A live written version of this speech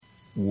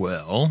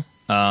Well,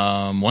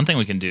 one thing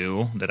we can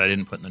do that I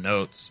didn't put in the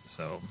notes,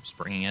 so I'm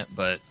springing it,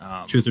 but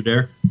Truth or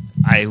Dare?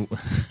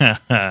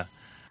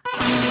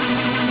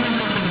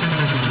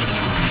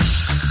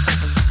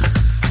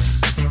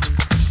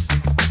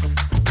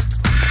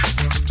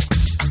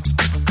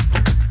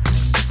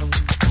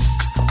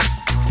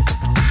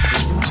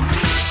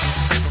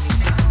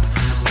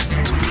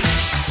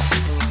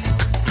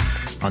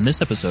 On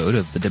this episode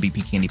of the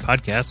WP Candy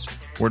Podcast,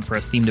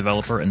 WordPress theme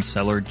developer and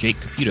seller Jake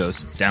Caputo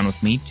sits down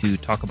with me to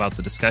talk about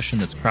the discussion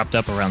that's cropped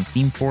up around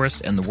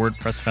ThemeForest and the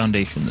WordPress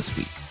Foundation this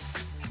week.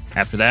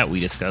 After that, we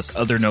discuss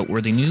other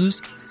noteworthy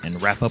news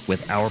and wrap up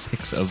with our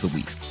picks of the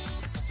week.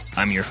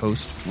 I'm your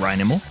host, Ryan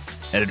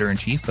Immel,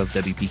 editor-in-chief of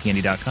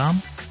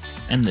WPCandy.com,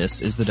 and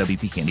this is the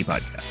WP Candy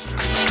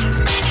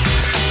Podcast.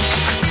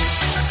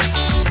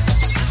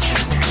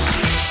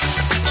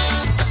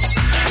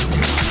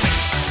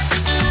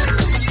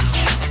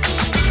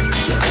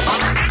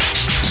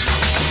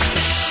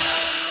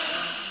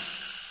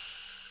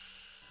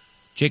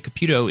 Jake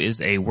Caputo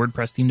is a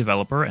WordPress theme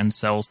developer and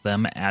sells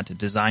them at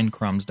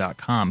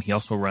designcrumbs.com. He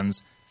also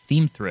runs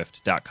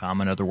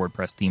themethrift.com, another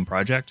WordPress theme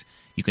project.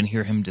 You can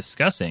hear him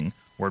discussing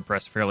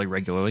WordPress fairly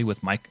regularly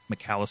with Mike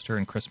McAllister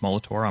and Chris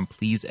Molitor on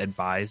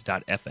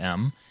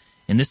pleaseadvise.fm.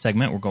 In this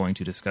segment, we're going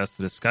to discuss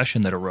the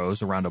discussion that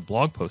arose around a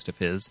blog post of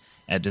his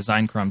at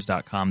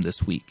designcrumbs.com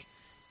this week.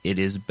 It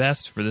is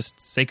best, for the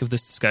sake of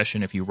this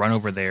discussion, if you run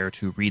over there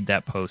to read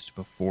that post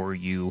before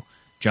you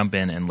jump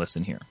in and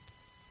listen here.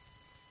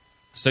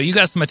 So you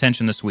got some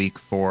attention this week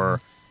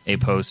for a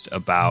post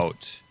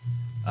about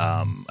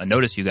a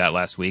notice you got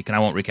last week, and I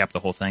won't recap the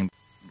whole thing.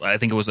 I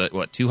think it was,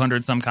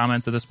 200 some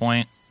comments at this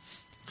point?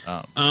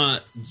 Yeah, I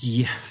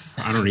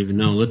don't even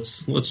know.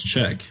 Let's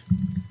check.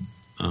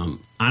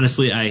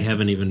 Honestly, I've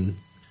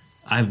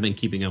been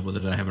keeping up with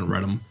it. I haven't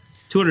read them.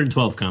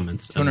 212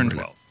 comments.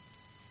 212.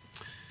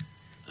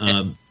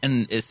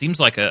 And it seems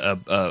like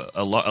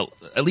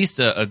at least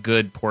a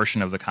good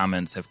portion of the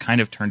comments have kind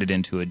of turned it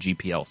into a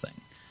GPL thing,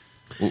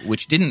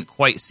 which didn't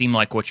quite seem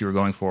like what you were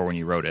going for when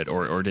you wrote it,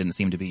 or didn't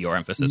seem to be your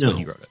emphasis when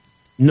you wrote it.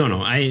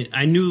 No.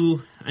 I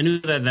knew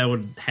that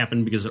would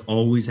happen because it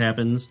always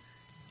happens.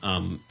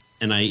 And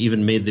I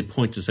even made the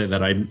point to say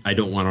that I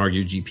don't want to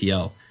argue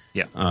GPL.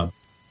 Yeah.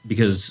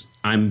 Because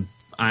I'm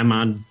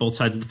on both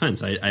sides of the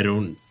fence. I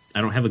don't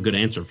have a good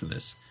answer for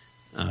this.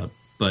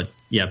 But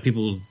yeah,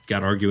 people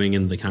got arguing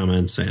in the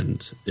comments,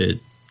 and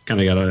it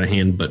kind of got out of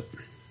hand. But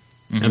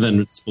and then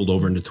it spilled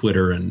over into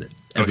Twitter and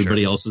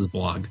everybody else's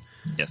blog.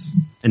 Yes.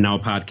 And now a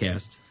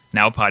podcast.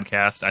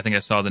 I think I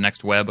saw the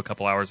Next Web a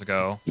couple hours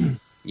ago.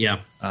 Yeah.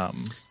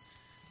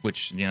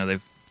 Which,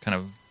 they've kind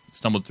of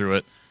stumbled through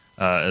it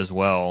as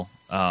well.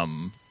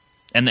 And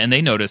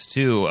they noticed,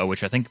 too,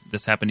 which I think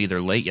this happened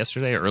either late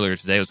yesterday or earlier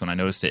today was when I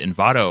noticed it,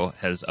 Envato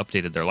has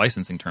updated their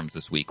licensing terms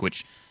this week,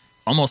 which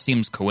almost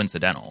seems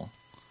coincidental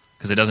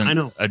because it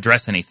doesn't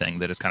address anything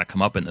that has kind of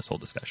come up in this whole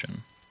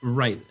discussion.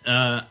 Right.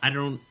 It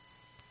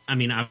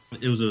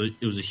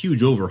was a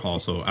huge overhaul,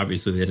 so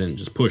obviously they didn't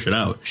just push it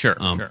out. Sure.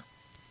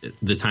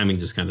 The timing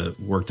just kind of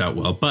worked out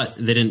well, but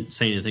they didn't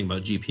say anything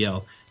about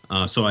GPL.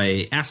 So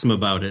I asked them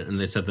about it, and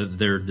they said that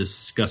they're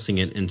discussing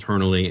it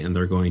internally, and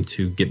they're going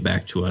to get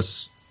back to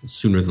us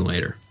sooner than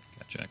later.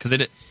 Gotcha. Because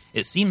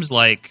it seems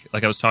like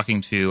I was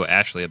talking to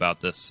Ashley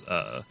about this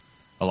a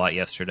lot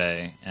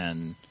yesterday,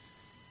 and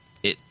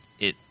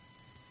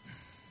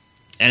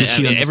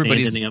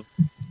everybody's.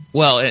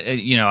 Well,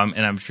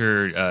 I'm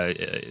sure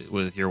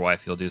with your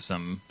wife, you'll do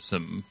some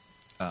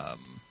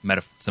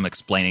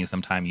explaining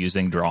sometime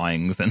using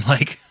drawings and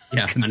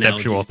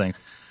conceptual things.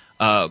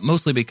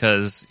 Mostly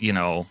because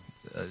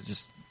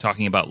just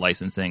talking about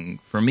licensing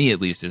for me at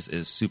least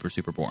is super,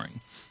 super boring.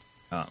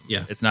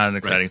 It's not an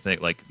exciting thing.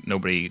 Like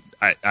nobody,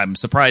 I'm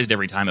surprised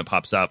every time it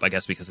pops up. I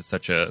guess because it's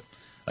such a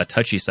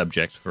touchy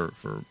subject for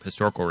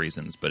historical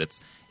reasons, but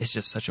it's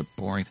just such a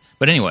boring.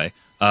 But anyway.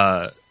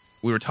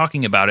 We were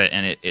talking about it,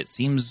 and it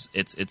seems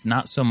it's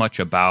not so much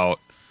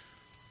about,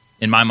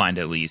 in my mind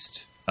at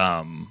least,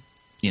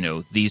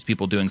 these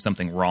people doing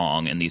something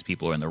wrong and these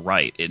people are in the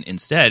right.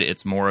 Instead,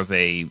 it's more of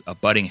a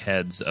butting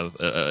heads of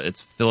it's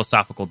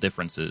philosophical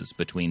differences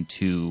between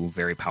two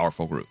very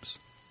powerful groups.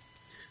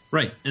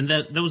 Right, and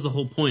that was the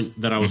whole point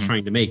that I was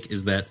trying to make,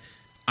 is that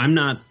I'm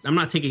not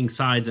taking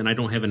sides, and I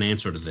don't have an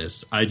answer to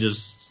this.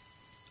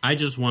 I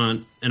just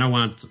want, and I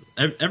want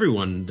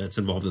everyone that's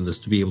involved in this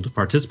to be able to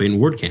participate in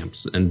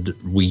WordCamps, and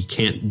we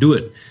can't do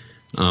it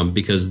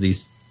because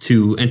these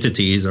two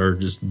entities are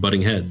just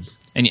butting heads.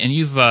 And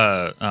you've,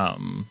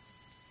 and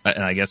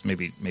I guess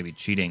maybe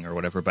cheating or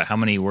whatever, but how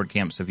many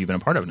WordCamps have you been a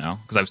part of now?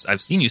 Because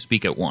I've seen you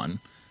speak at one,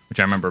 which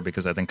I remember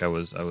because I think I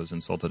was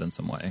insulted in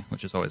some way,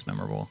 which is always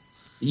memorable.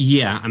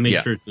 Yeah, I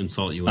made sure to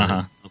insult you.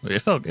 It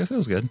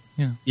feels good.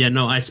 Yeah. Yeah.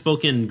 No, I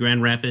spoke in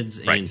Grand Rapids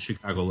and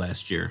Chicago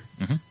last year,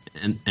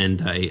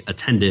 and I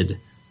attended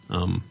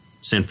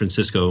San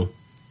Francisco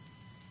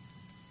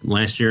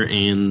last year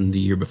and the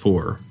year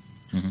before.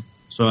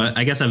 So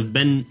I guess I've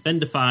been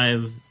to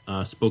 5,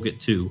 spoke at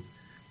 2,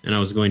 and I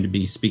was going to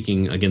be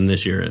speaking again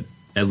this year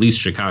at least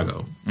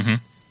Chicago. Mm-hmm.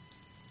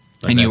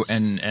 And you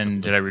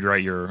and did I read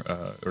right?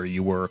 Or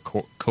you were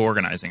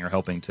co-organizing or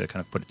helping to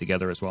kind of put it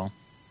together as well.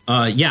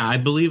 Yeah, I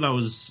believe I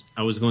was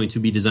going to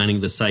be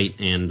designing the site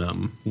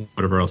and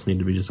whatever else needed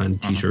to be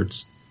designed,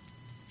 T-shirts,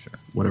 sure,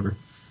 whatever.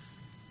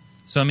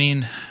 So I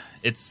mean,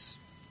 it's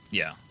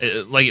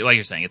like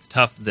you're saying, it's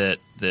tough that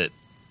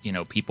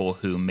people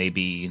who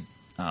maybe,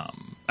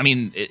 I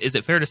mean, is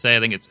it fair to say? I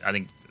think this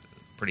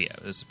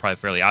is probably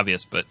fairly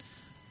obvious, but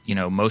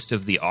most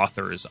of the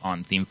authors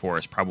on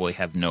ThemeForest probably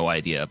have no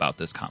idea about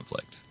this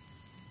conflict,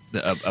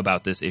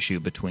 about this issue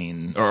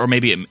between, or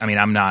maybe, I mean,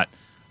 I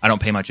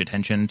don't pay much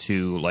attention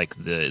to like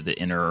the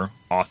inner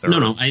author.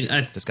 No,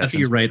 I think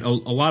you're right. A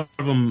lot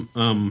of them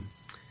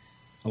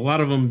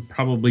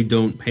probably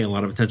don't pay a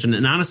lot of attention.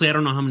 And honestly, I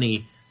don't know how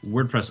many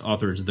WordPress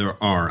authors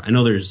there are. I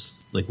know there's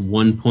like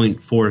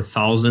 1.4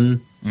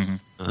 thousand.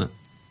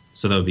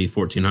 So that would be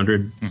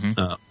 1,400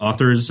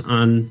 authors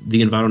on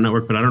the Envato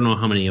network, but I don't know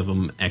how many of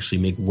them actually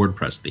make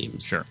WordPress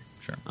themes. Sure.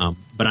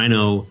 But I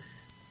know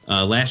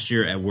last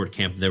year at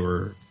WordCamp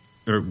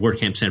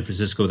WordCamp San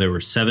Francisco, there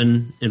were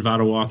 7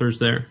 Envato authors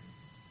there.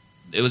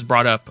 It was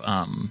brought up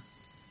a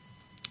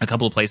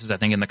couple of places, I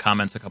think in the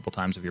comments a couple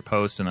times of your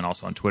post, and then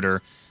also on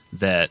Twitter,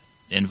 that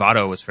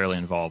Envato was fairly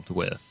involved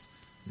with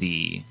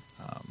the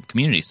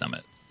Community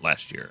Summit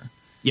last year.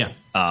 Yeah.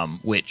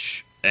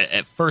 Which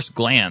at first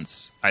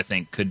glance, I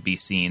think could be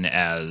seen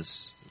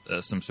as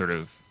some sort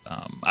of.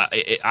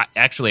 I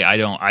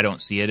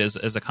don't see it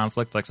as a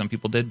conflict like some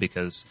people did,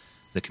 because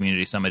the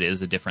Community Summit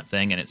is a different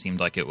thing, and it seemed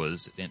like it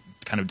was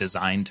kind of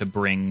designed to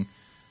bring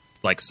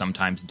like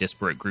sometimes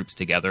disparate groups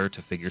together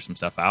to figure some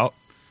stuff out.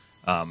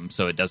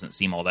 So it doesn't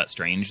seem all that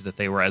strange that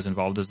they were as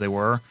involved as they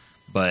were.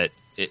 But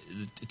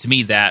to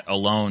me, that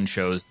alone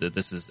shows that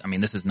this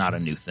is not a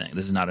new thing.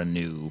 This is not a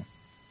new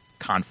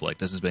conflict.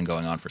 This has been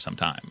going on for some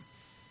time.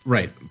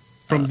 Right.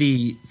 From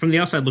the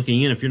outside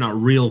looking in, if you're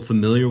not real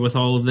familiar with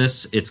all of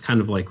this, it's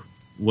kind of like,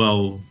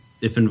 well,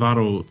 if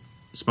Envato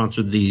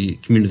sponsored the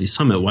Community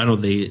Summit, why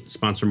don't they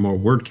sponsor more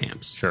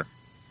WordCamps? Sure.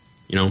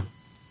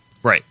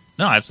 Right.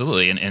 No,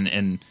 absolutely.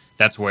 And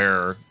that's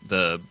where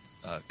the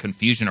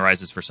confusion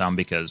arises for some,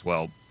 because,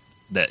 well,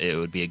 that it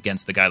would be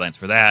against the guidelines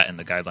for that, and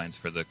the guidelines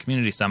for the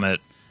Community Summit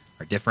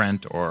are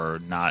different or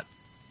not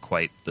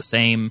quite the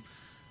same.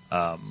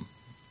 I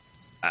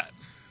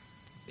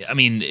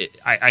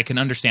can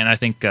understand. I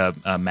think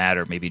Matt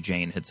or maybe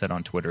Jane had said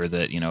on Twitter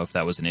that if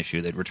that was an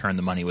issue, they'd return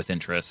the money with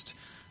interest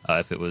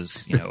if it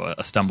was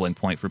a stumbling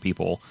point for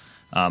people.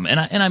 I'm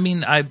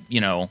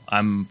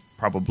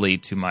probably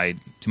to my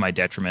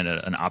detriment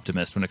an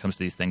optimist when it comes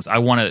to these things. I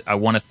want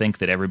to think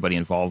that everybody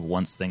involved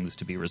wants things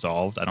to be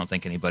resolved. I don't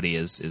think anybody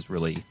is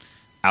really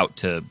out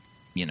to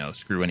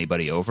screw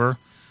anybody over.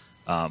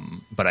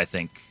 But I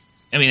think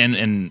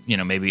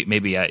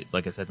maybe I,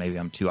 like I said, maybe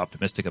I'm too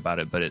optimistic about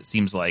it. But it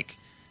seems like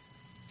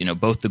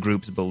both the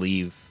groups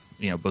believe,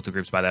 both the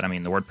groups, by that I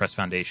mean the WordPress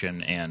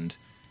Foundation and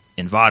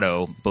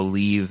Envato,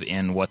 believe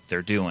in what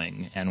they're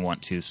doing and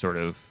want to sort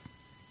of,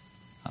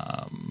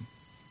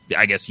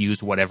 I guess,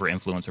 use whatever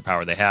influence or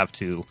power they have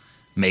to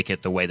make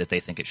it the way that they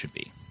think it should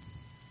be.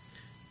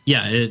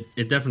 Yeah,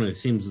 it definitely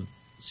seems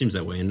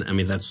that way, and I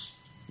mean that's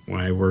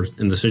why we're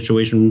in the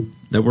situation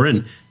that we're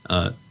in.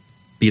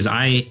 Because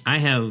I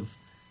have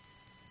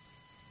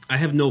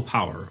no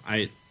power.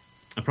 I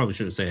probably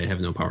shouldn't say I have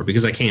no power,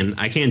 because I can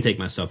take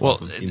myself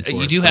off of ThemeForest.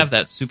 You do have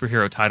that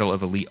superhero title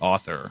of elite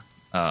author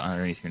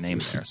underneath your name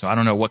there, so I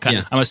don't know what kind.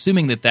 Yeah. I'm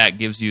assuming that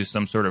gives you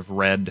some sort of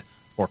red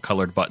or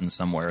colored button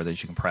somewhere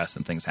that you can press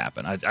and things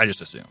happen. I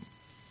just assume.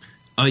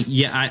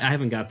 Yeah, I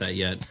haven't got that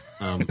yet.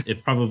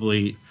 It's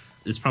probably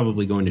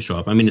going to show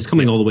up. I mean, it's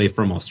coming all the way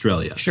from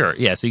Australia. Sure.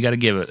 Yeah. So you got to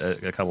give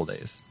it a couple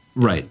days.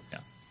 Right. Yeah.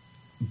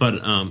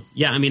 But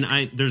yeah, I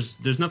mean,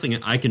 there's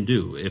nothing I can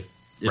do if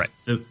right.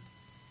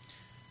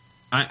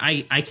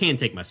 I can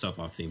take myself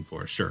off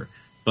ThemeForest, sure,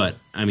 but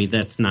I mean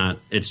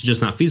it's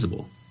just not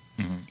feasible.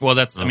 Mm-hmm. Well,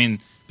 that's I mean,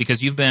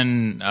 because you've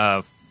been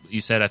you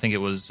said I think it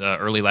was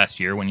early last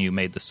year when you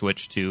made the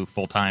switch to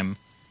full-time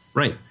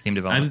theme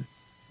development.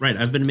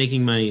 I've been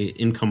making my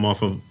income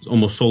off of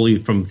almost solely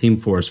from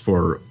ThemeForest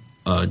for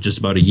just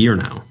about a year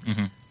now.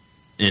 Mm-hmm.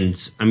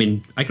 And I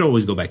mean, I could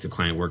always go back to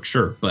client work,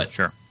 sure, but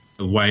sure.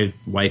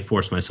 Why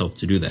force myself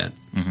to do that?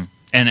 Mm-hmm.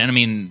 And I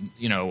mean,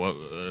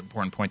 an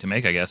important point to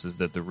make, I guess, is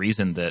that the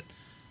reason that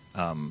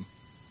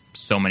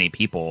so many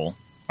people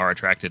are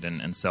attracted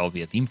and sell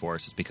via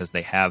ThemeForest is because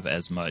they have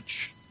as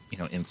much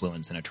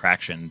influence and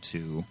attraction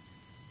to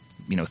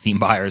theme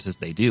buyers as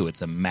they do.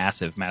 It's a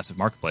massive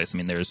marketplace. I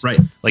mean, there's like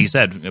you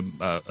said,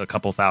 a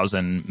couple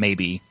thousand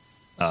maybe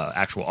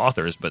actual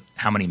authors, but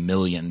how many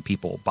million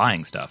people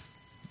buying stuff?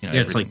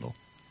 It's like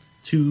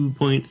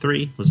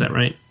 2.3. Was that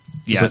right?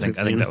 Yeah, I think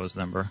that was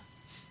the number.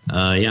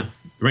 Yeah,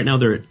 right now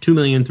they're at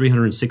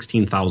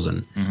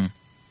 2,316,000.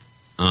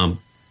 Mm-hmm.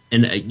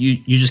 And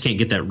you just can't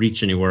get that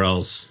reach anywhere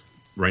else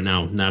right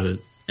now. Not at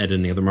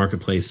any other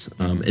marketplace.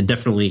 And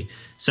definitely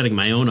setting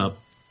my own up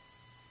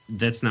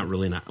that's not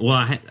really not. Well,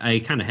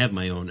 I kind of have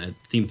my own at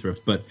Theme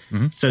Thrift, but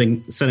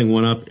setting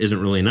one up isn't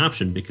really an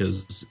option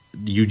because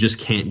you just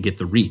can't get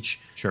the reach.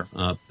 Sure.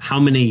 How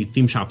many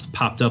theme shops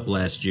popped up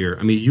last year?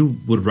 I mean, you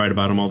would write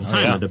about them all the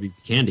time on WP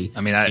Candy.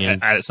 I mean,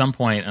 at some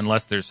point,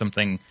 unless there's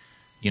something,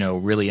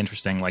 really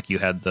interesting, like you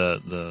had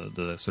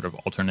the sort of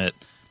alternate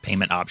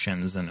payment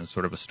options and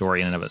sort of a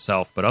story in and of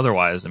itself. But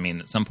otherwise, I mean,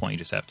 at some point you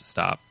just have to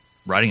stop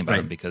writing about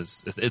them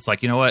because it's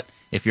like, you know what?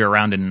 If you're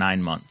around in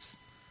 9 months,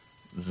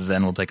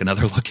 then we'll take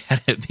another look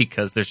at it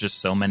because there's just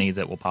so many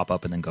that will pop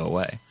up and then go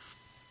away.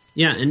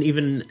 Yeah, and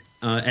even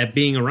at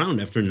being around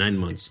after 9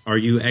 months, are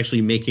you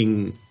actually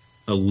making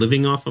a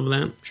living off of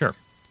that? Sure.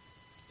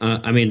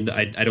 I mean,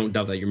 I don't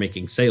doubt that you're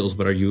making sales,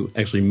 but are you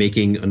actually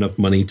making enough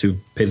money to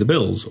pay the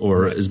bills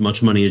or as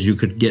much money as you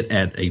could get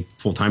at a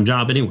full-time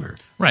job anywhere?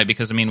 Right,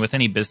 because, I mean, with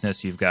any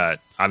business, you've got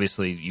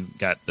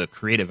the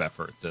creative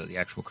effort, the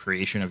actual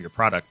creation of your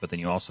product, but then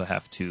you also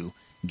have to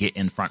get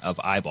in front of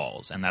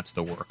eyeballs, and that's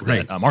the work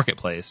that a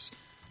marketplace,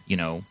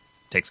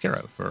 takes care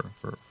of for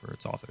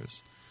its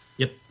authors.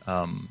 Yep.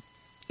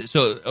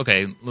 So,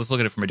 okay, let's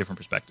look at it from a different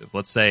perspective.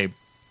 Let's say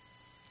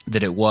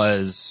that it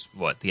was,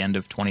 the end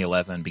of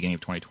 2011, beginning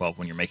of 2012,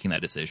 when you're making that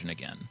decision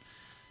again.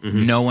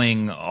 Mm-hmm.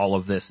 Knowing all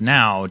of this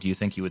now, do you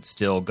think you would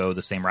still go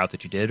the same route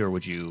that you did, or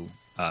would you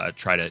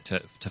try to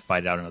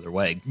fight it out another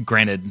way?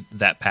 Granted,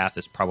 that path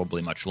is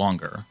probably much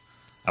longer,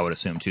 I would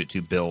assume,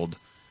 to build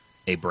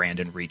a brand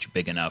and reach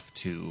big enough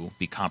to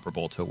be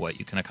comparable to what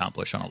you can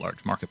accomplish on a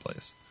large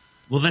marketplace.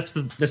 Well, that's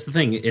the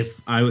thing.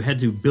 If I had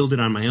to build it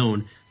on my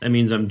own, that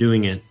means I'm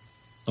doing it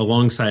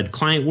alongside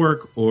client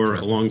work or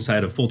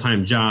alongside a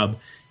full-time job,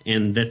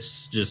 and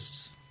that's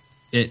just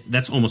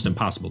that's almost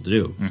impossible to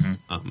do.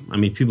 Mm-hmm. I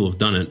mean, people have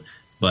done it,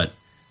 but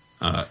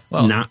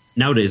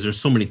nowadays there's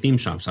so many theme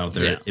shops out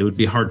there, it would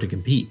be hard to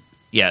compete.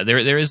 Yeah,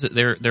 there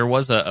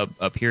was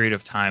a period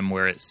of time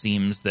where it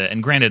seems that,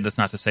 and granted, that's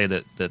not to say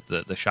that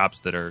the shops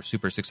that are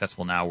super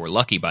successful now were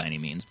lucky by any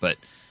means, but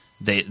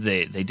they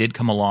did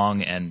come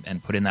along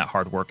and put in that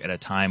hard work at a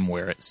time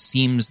where it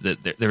seems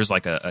that there was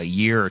like a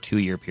year or 2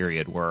 year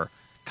period where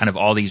kind of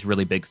all these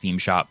really big theme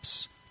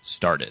shops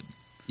started.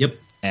 Yep.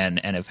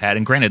 And have had,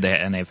 and granted,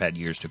 they've had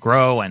years to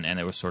grow, and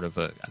there was sort of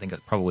I think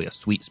probably a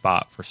sweet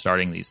spot for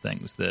starting these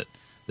things that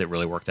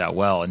really worked out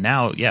well. And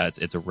now,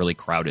 it's a really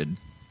crowded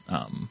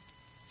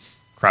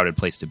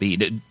place to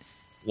be.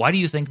 Why do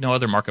you think no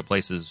other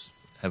marketplaces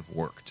have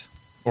worked,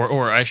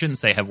 or I shouldn't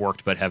say have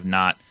worked, but have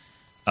not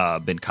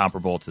been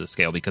comparable to the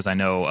scale? Because I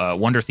know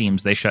Wonder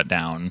Themes, they shut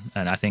down,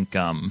 and I think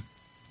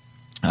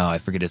I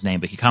forget his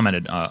name, but he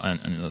commented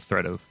on the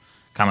thread of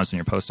comments on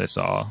your post I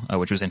saw,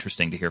 which was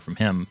interesting to hear from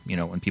him,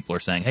 when people are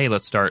saying, hey,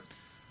 let's start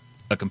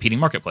a competing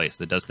marketplace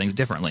that does things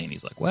differently. And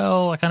he's like,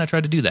 well, I kind of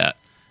tried to do that,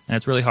 and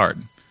it's really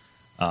hard.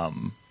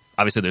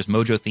 Obviously, there's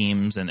Mojo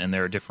Themes, and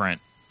there are different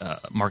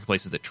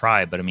marketplaces that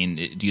try. But, I mean,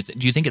 do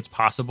you think it's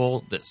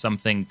possible that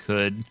something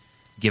could,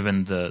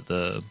 given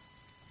the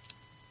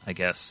I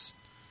guess,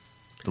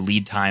 the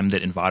lead time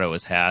that Envato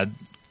has had,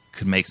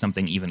 could make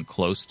something even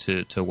close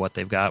to what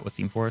they've got with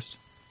ThemeForest?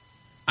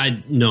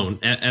 No,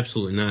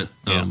 absolutely not.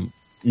 Yeah.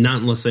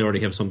 Not unless they already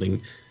have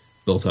something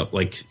built up.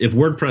 Like if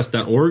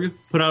WordPress.org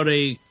put out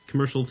a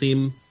commercial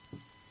theme,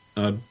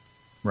 part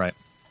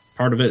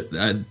of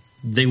it,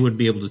 they would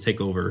be able to take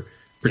over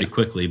pretty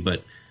quickly.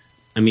 But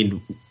I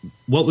mean,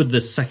 what would the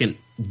second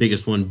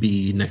biggest one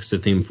be next to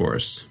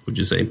ThemeForest? Would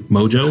you say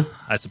Mojo?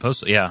 I suppose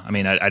so. Yeah. I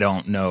mean, I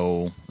don't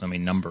know. I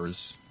mean,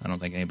 numbers. I don't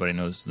think anybody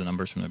knows the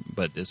numbers from it.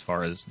 But as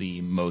far as the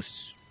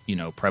most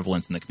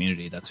prevalence in the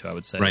community, that's who I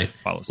would say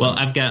follows. Well,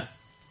 I've got.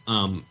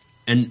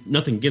 And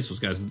nothing against those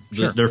guys.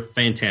 They're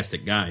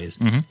fantastic guys,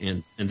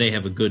 and they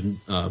have a good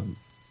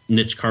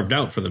niche carved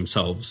out for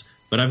themselves.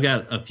 But I've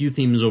got a few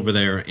themes over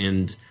there,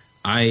 and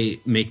I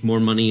make more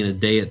money in a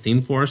day at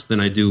ThemeForest than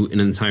I do in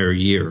an entire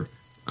year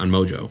on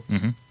Mojo.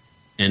 Mm-hmm.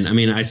 And, I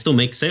mean, I still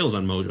make sales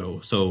on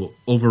Mojo. So,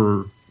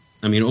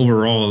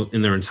 overall,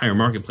 in their entire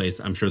marketplace,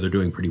 I'm sure they're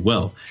doing pretty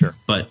well. Sure.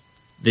 But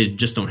they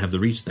just don't have the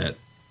reach that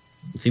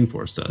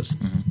ThemeForest does.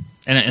 Mm-hmm.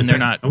 And they're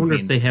not... I wonder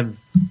if they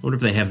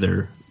have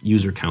their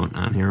user count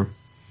on here.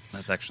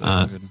 That's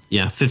actually good.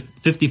 Yeah,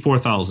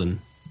 54,000.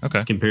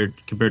 Okay. Compared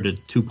to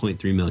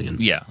 2.3 million.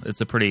 Yeah,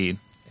 it's a pretty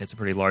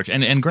large.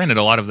 And granted,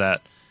 a lot of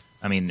that,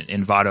 I mean,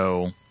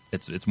 Envato,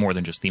 it's more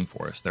than just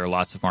ThemeForest. There are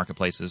lots of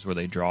marketplaces where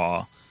they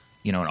draw,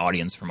 an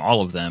audience from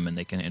all of them, and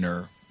they can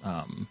enter.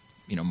 I'm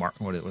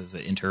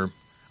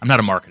not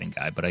a marketing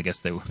guy, but I guess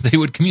they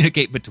would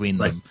communicate between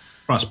them.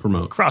 Cross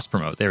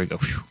promote. There we go.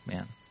 Whew,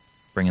 man,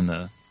 bring in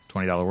the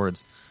 $20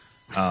 words.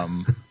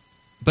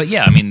 But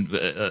yeah, I mean,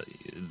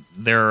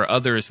 there are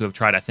others who have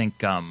tried. I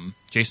think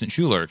Jason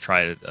Schuler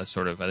tried a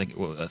sort of,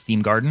 a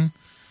theme garden,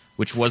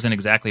 which wasn't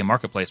exactly a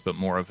marketplace, but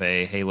more of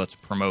a, hey, let's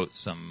promote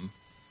some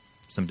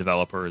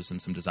developers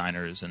and some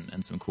designers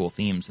and some cool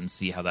themes and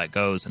see how that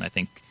goes. And I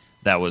think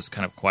that was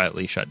kind of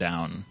quietly shut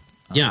down.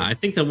 Yeah, I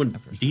think that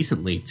went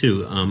decently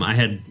too. I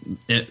had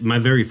my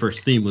very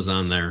first theme was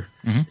on there.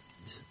 Mm-hmm.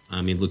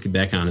 I mean, looking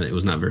back on it, it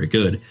was not very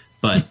good,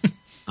 but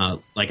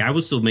I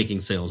was still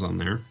making sales on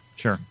there.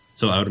 Sure.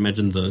 So I would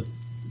imagine the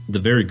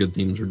very good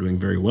themes are doing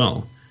very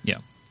well. Yeah.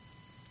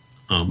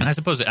 And I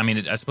suppose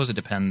it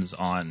depends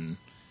on,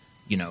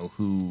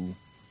 who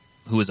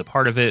is a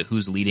part of it,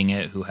 who's leading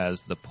it, who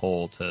has the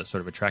pull to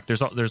sort of attract.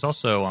 There's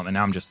also, and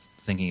now I'm just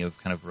thinking of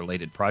kind of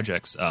related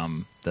projects.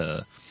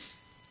 The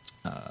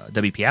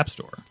WP App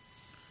Store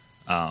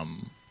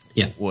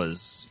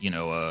was,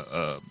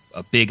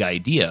 a big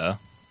idea,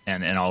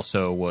 and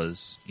also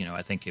was,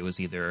 I think it was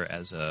either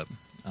as an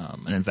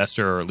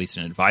investor or at least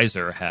an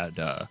advisor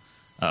had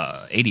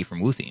 80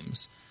 from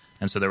WooThemes.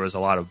 And so there was a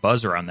lot of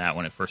buzz around that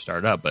when it first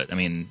started up. But, I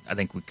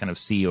think we kind of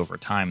see over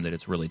time that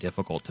it's really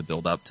difficult to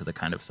build up to the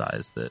kind of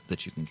size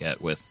that you can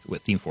get with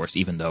ThemeForest,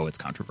 even though it's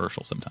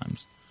controversial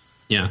sometimes.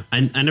 Yeah,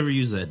 I never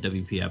used that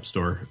WP App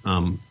Store.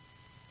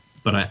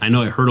 But I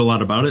know I heard a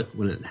lot about it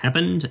when it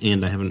happened,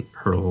 and I haven't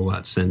heard a whole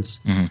lot since.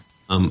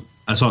 Mm-hmm.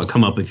 I saw it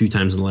come up a few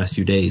times in the last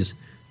few days,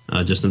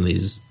 just in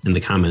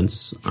the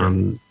comments. Sure.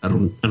 I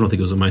don't think it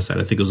was on my side.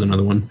 I think it was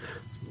another one.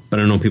 But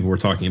I know people were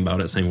talking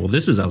about it, saying, "Well,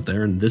 this is out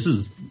there, and this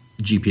is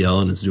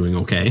GPL, and it's doing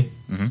okay."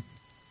 Mm-hmm.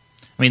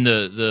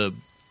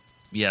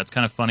 It's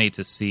kind of funny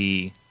to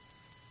see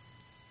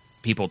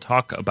people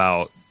talk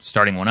about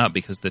starting one up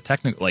because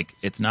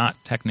it's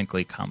not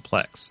technically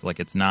complex.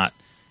 Like it's not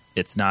a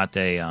it's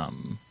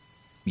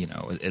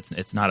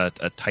not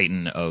a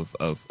titan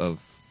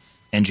of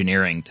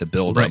engineering to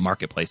build a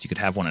marketplace. You could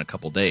have one in a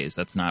couple days.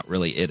 That's not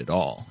really it at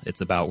all.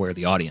 It's about where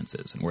the audience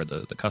is and where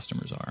the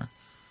customers are.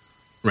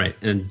 Right,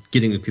 and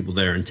getting the people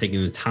there and taking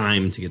the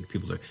time to get the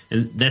people there.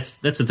 And that's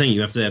the thing.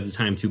 You have to have the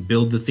time to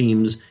build the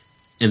themes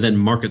and then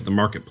market the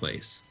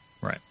marketplace.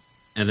 Right.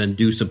 And then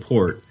do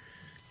support.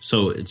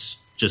 So it's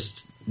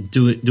just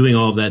doing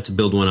all of that to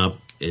build one up.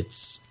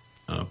 It's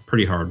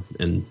pretty hard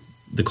in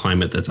the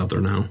climate that's out there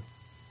now.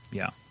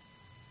 Yeah.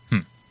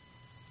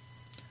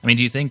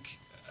 Do you think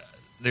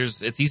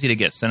it's easy to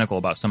get cynical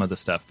about some of the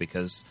stuff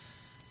because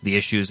the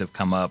issues have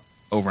come up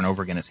over and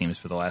over again, it seems,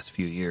 for the last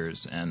few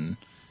years, and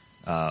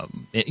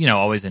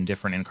always in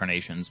different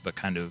incarnations, but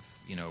kind of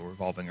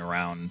revolving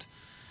around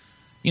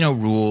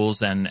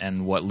rules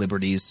and what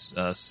liberties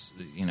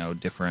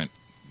different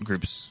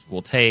groups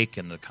will take,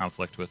 and the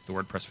conflict with the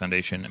WordPress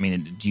Foundation.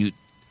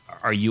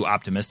 Are you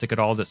optimistic at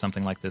all that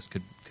something like this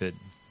could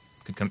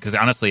come? Because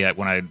honestly,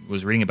 when I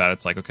was reading about it,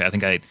 it's like, okay, I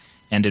think I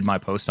ended my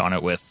post on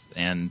it with,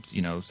 and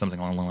something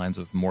along the lines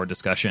of more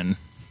discussion.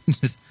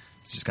 It's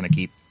just going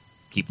to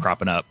keep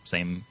cropping up,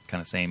 same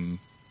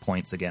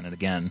points again and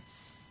again.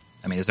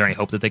 Is there any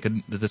hope that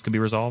this could be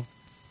resolved?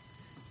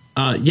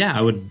 Yeah,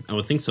 I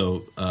would think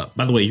so.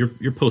 By the way,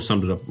 your post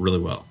summed it up really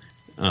well.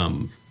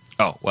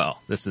 Oh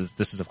well, this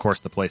is of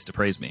course the place to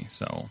praise me.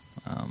 So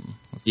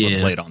let's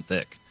lay it on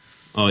thick.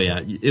 Oh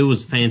yeah, it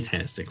was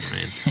fantastic,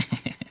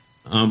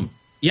 Ryan.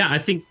 I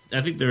think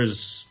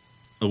there's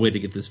a way to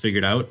get this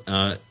figured out.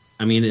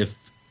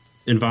 If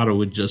Envato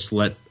would just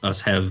let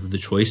us have the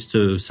choice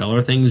to sell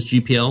our things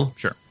GPL,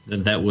 sure,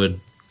 then that would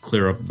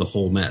clear up the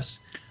whole mess.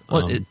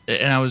 Well,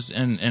 and I was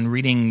and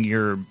reading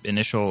your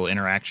initial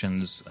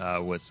interactions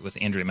with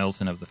Andrea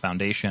Middleton of the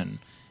foundation,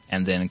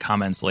 and then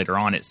comments later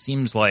on. It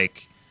seems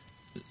like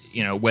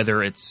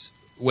whether it's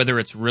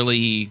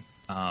really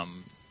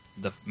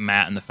the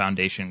Matt and the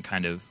foundation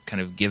kind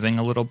of giving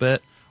a little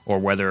bit, or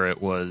whether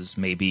it was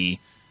maybe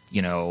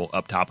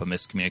up top a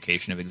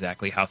miscommunication of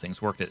exactly how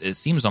things worked. It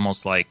seems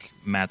almost like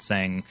Matt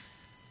saying,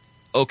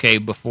 okay,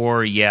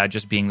 before,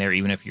 just being there,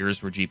 even if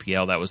yours were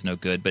GPL, that was no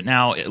good. But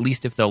now, at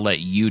least if they'll let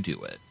you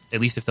do it, at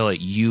least if they'll let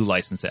you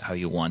license it how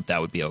you want, that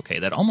would be okay.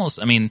 That almost,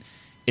 I'm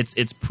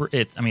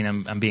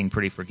being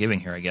pretty forgiving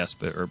here, I guess,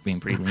 or being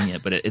pretty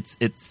lenient. But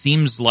it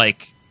seems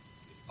like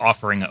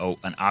offering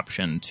an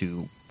option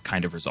to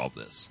kind of resolve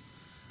this.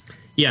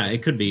 Yeah,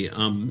 it could be.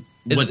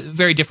 It's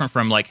very different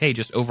from like, hey,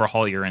 just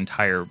overhaul your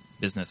entire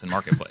business and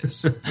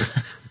marketplace.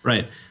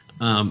 Right.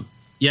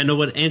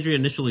 What Andrea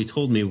initially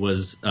told me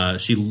was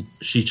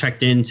she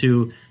checked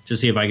into to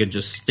see if I could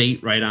just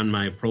state right on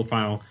my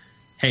profile,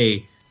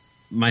 hey,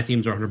 my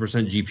themes are 100%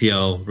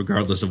 GPL,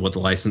 regardless of what the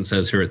license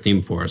says here at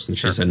ThemeForest. And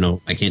she said,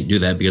 no, I can't do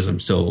that because I'm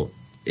still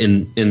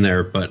in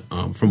there. But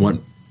from what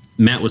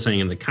Matt was saying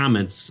in the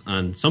comments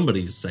on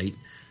somebody's site,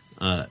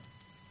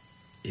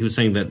 he was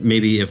saying that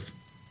maybe if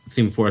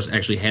ThemeForest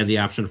actually had the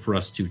option for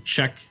us to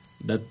check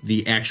that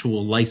the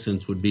actual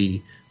license would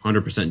be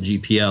 100%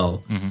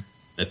 GPL, mm-hmm.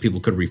 that people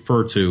could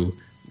refer to,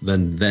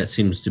 then that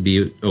seems to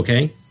be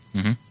okay.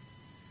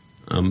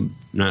 Mm-hmm.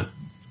 Not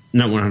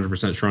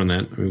 100% sure on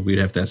that. We'd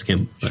have to ask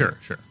him. But.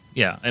 Sure.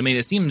 Yeah,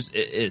 it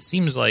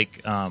seems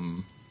like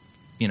an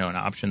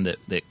option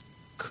that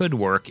could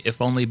work,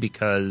 if only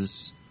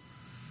because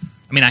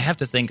I have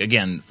to think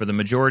again for the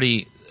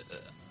majority.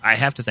 I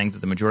have to think that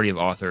the majority of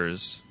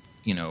authors,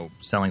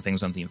 selling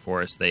things on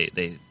ThemeForest,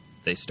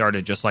 they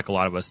started just like a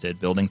lot of us did,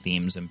 building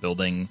themes and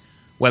building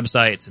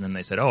websites, and then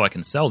they said, "Oh, I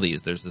can sell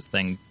these. There's this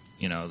thing,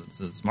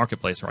 this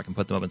marketplace where I can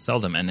put them up and sell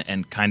them."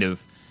 And kind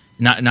of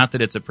not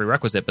that it's a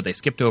prerequisite, but they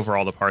skipped over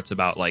all the parts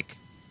about like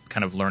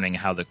kind of learning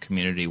how the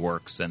community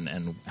works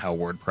and how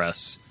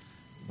WordPress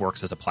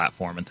works as a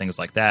platform and things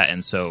like that.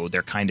 And so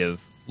they're kind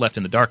of left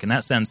in the dark in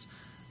that sense.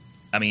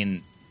 I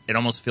mean, it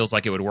almost feels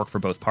like it would work for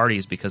both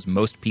parties because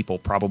most people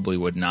probably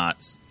would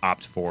not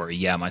opt for,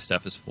 my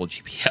stuff is full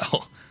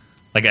GPL.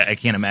 Like I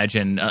can't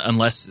imagine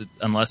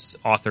unless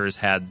authors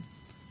had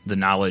the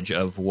knowledge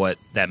of what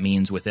that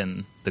means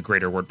within the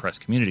greater WordPress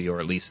community, or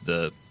at least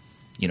the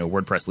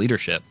WordPress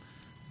leadership.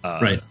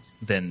 Right.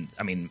 Then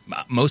I mean,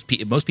 most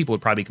people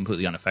would probably be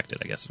completely unaffected,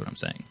 I guess is what I'm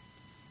saying.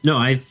 No,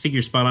 I think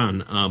you're spot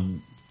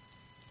on.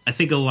 I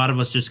think a lot of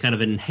us just kind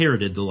of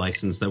inherited the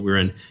license that we're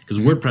in because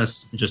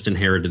WordPress just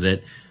inherited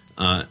it.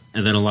 And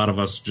then a lot of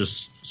us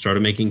just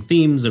started making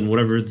themes, and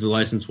whatever the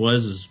license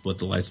was is what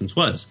the license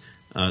was.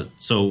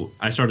 So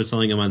I started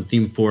selling them on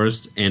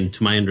ThemeForest, and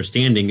to my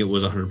understanding, it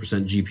was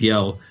 100%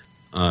 GPL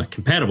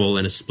compatible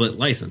and a split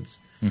license.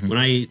 Mm-hmm. When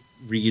I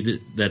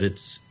read that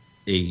it's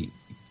a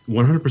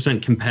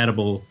 100%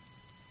 compatible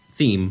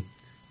theme,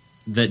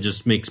 that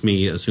just makes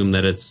me assume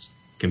that it's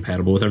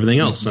compatible with everything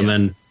else. Yeah. And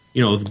then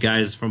the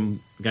guys from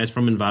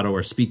Envato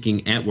are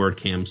speaking at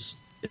WordCamps.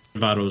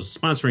 Envato's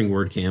sponsoring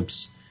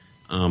WordCamps.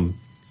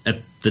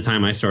 At the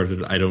time I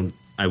started,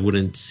 I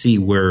wouldn't see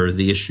where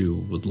the issue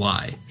would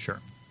lie. Sure.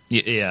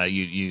 Yeah,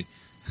 you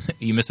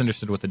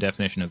misunderstood what the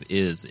definition of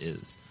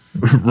is.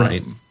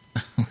 Right.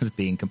 With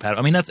being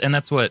compatible. I mean,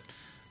 that's what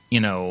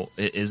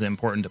is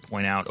important to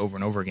point out over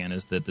and over again,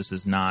 is that this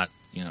is not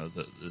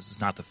this is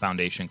not the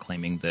foundation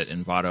claiming that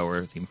Envato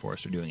or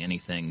ThemeForest are doing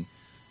anything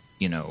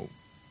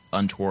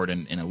untoward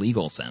in a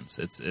legal sense.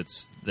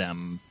 It's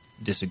them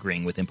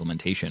disagreeing with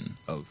implementation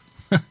of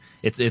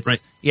it's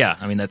right. Yeah,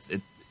 I mean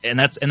that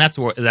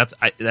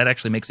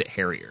actually makes it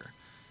hairier,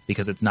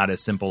 because it's not as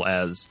simple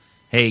as,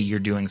 hey, you're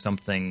doing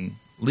something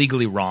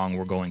legally wrong,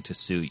 we're going to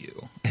sue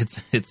you.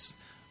 It's it's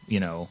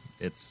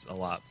a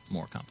lot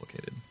more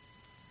complicated.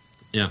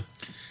 Yeah,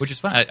 which is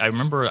fine. I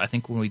remember, I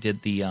think when we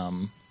did the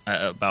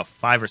about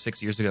 5 or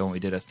 6 years ago, when we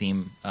did a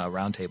theme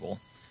roundtable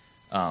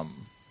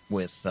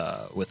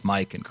with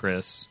Mike and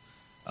Chris.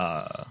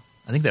 I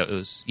think that it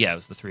was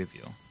the three of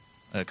you,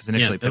 because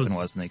initially Pippin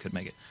was, and they couldn't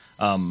make it.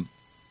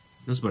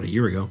 That was about a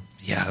year ago.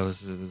 Yeah, it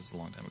was a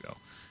long time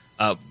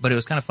ago. But it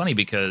was kind of funny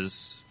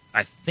because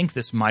I think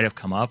this might have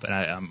come up, and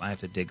I have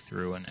to dig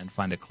through and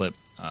find a clip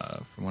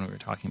from when we were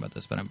talking about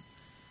this. But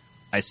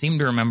I seem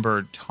to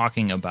remember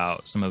talking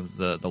about some of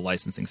the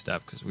licensing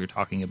stuff, because we were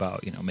talking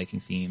about making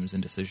themes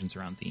and decisions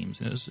around themes,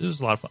 and it was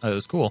a lot of fun. It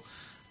was cool,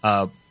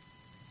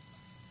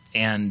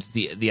 and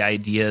the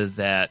idea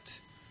that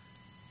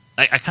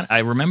I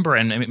remember,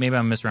 and maybe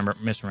I'm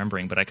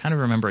misremembering, but I kind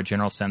of remember a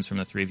general sense from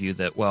the three of you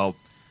that, well,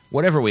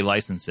 whatever we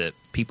license it,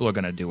 people are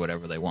going to do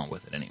whatever they want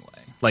with it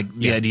anyway. Like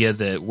the idea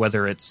that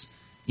whether it's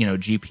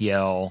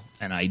GPL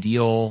and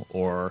Ideal,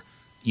 or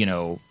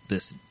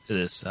this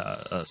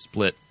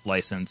split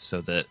license,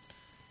 so that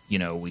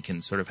we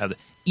can sort of have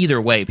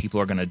either way, people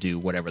are going to do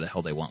whatever the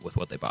hell they want with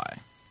what they buy.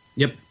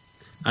 Yep,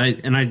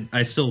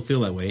 I still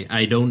feel that way.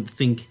 I don't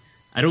think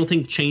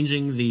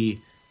changing the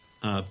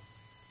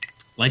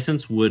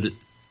license would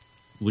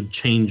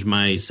change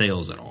my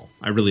sales at all.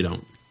 I really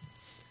don't.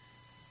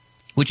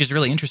 Which is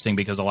really interesting,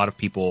 because a lot of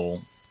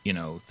people,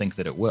 think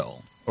that it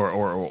will,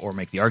 or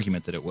make the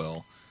argument that it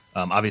will.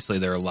 Obviously,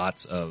 there are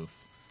lots of,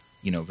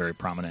 very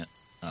prominent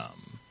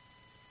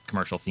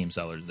commercial theme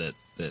sellers that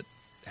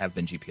have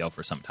been GPL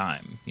for some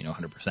time,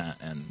 100%.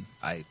 And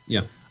I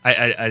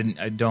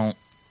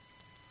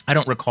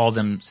don't recall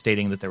them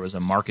stating that there was a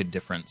marked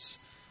difference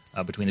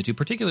between the two,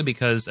 particularly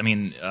because, I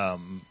mean,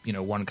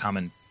 one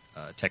common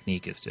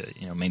technique is to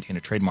maintain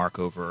a trademark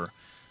over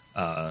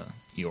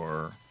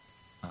your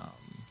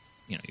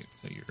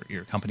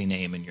company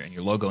name and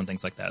your logo and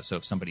things like that. So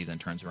if somebody then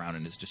turns around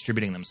and is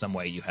distributing them some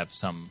way, you have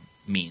some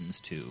means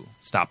to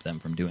stop them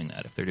from doing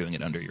that if they're doing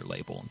it under your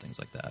label and things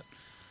like that.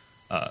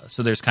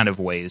 So there's kind of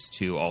ways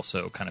to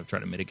also kind of try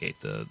to mitigate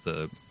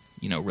the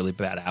really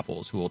bad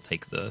apples who will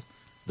take the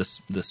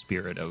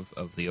spirit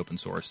of the open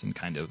source and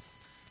kind of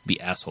be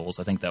assholes.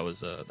 I think that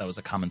was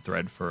a common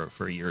thread for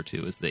a year or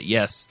two, is that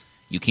yes,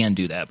 you can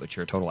do that, but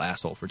you're a total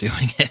asshole for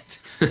doing it.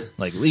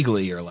 Like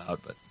legally you're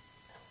allowed, but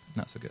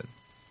not so good.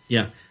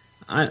 Yeah,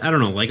 I don't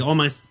know. Like all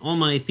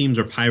my themes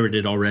are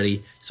pirated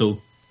already,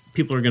 so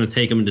people are going to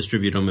take them and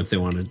distribute them if they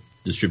want to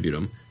distribute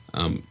them.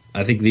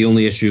 I think the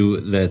only issue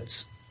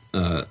that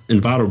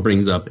Envato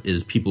brings up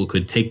is people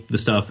could take the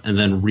stuff and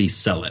then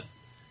resell it.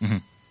 Mm-hmm.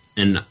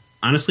 And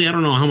honestly, I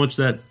don't know how much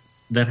that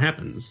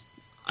happens.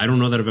 I don't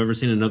know that I've ever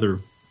seen another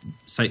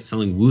site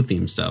selling Woo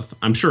theme stuff.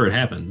 I'm sure it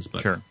happens,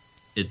 but sure.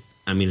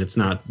 It's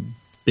not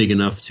big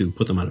enough to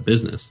put them out of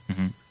business.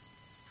 Mm-hmm.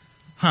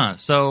 Huh.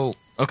 So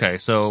okay.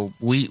 So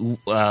we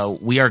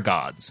are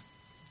gods,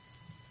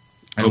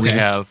 and we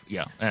have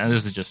And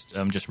this is just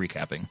just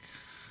recapping.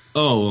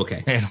 Oh,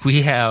 okay. And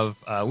we have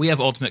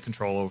ultimate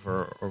control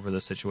over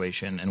the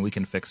situation, and we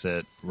can fix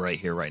it right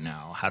here, right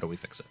now. How do we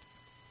fix it?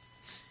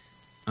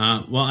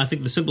 Well, I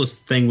think the simplest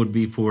thing would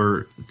be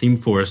for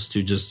ThemeForest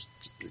to just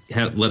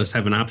let us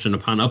have an option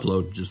upon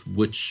upload, just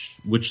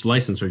which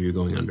license are you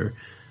going under,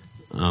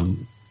 or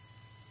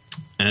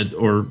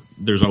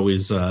there's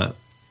always. The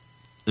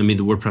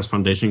WordPress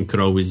Foundation could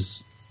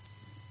always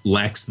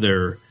lacks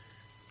their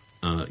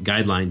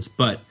guidelines,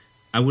 but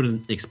I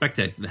wouldn't expect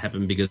that to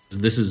happen because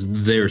this is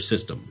their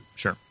system.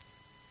 Sure.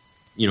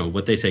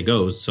 What they say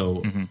goes.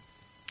 So,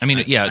 I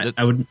mean,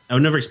 I would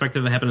never expect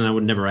that to happen, and I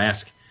would never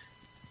ask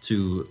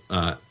to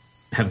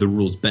have the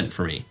rules bent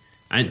for me.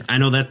 I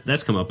know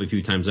that's come up a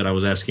few times that I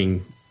was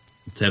asking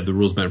to have the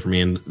rules bent for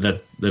me, and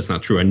that's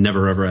not true. I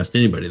never ever asked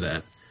anybody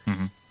that.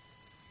 Mm-hmm.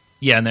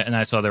 Yeah, and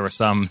I saw there was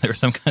some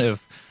kind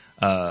of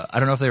I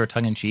don't know if they were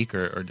tongue in cheek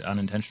or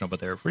unintentional, but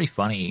they were pretty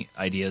funny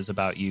ideas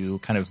about you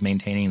kind of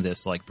maintaining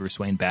this like Bruce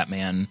Wayne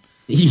Batman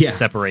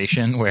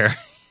separation where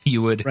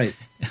you would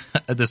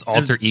this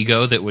alter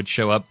ego that would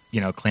show up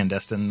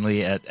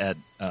clandestinely at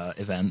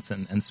events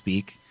and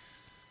speak.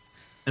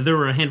 And there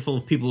were a handful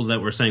of people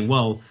that were saying,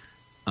 well,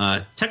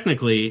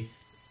 technically,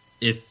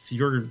 if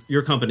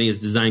your company is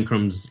Design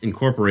Crumbs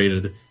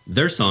Incorporated,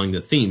 they're selling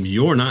the themes.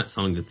 You're not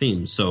selling the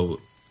themes, so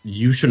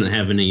you shouldn't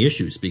have any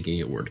issue speaking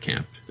at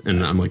WordCamp.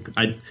 And I'm like,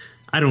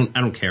 I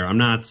don't care. I'm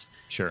not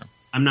sure.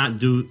 I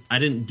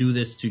didn't do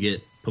this to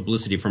get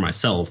publicity for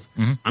myself.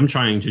 Mm-hmm. I'm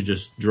trying to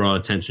just draw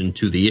attention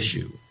to the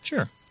issue.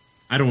 Sure.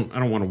 I don't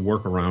want to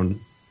work around.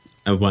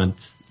 I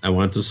want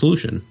a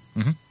solution.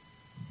 Mm-hmm.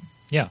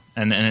 Yeah,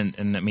 and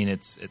I mean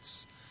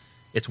it's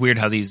weird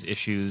how these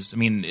issues. I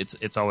mean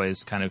it's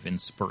always kind of in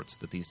spurts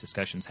that these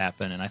discussions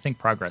happen, and I think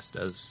progress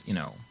does.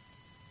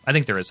 I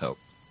think there is hope.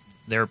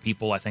 There are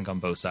people I think on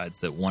both sides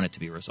that want it to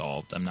be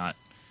resolved. I'm not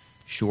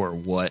sure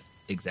what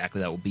exactly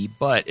that will be,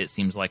 but it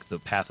seems like the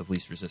path of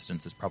least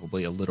resistance is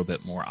probably a little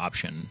bit more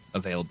option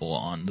available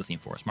on the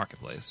ThemeForest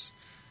marketplace.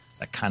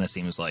 That kind of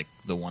seems like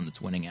the one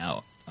that's winning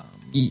out.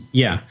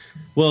 Yeah,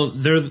 well,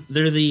 they're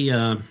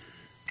the.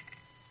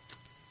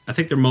 I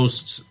think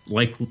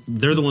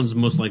they're the ones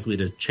most likely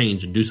to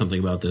change and do something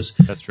about this.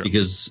 That's true,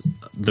 because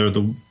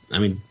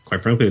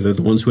quite frankly, they're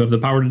the ones who have the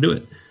power to do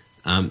it.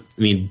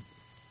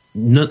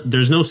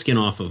 There's no skin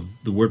off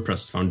of the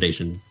WordPress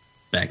Foundation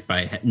back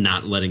by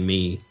not letting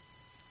me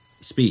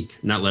speak,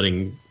 not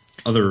letting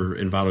other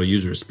Envato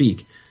users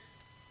speak.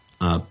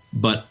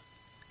 But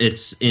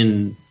it's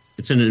in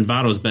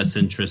Envato's best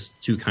interest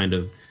to kind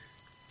of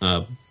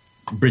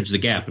bridge the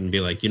gap and be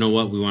like, you know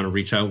what, we want to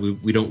reach out.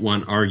 We don't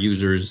want our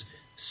users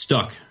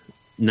stuck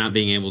not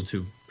being able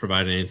to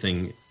provide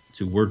anything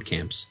to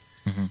WordCamps.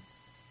 Mm-hmm.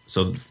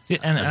 So,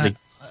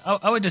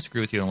 I would disagree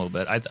with you a little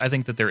bit. I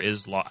think that there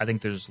is I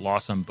think there's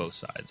loss on both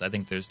sides. I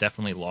think there's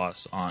definitely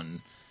loss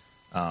on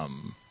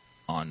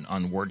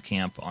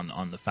WordCamp,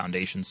 on the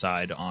foundation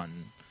side,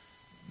 on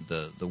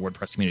the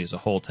WordPress community as a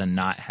whole, to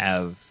not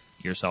have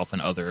yourself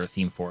and other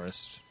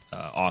ThemeForest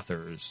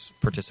authors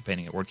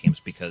participating at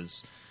WordCamps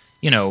because,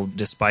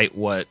 despite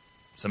what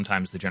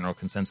sometimes the general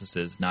consensus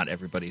is, not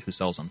everybody who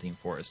sells on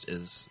ThemeForest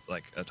is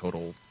like a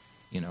total,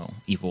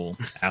 evil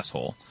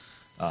asshole.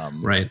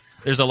 Right.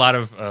 There's a lot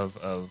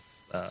of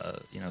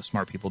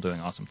smart people doing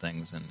awesome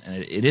things, and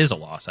it is a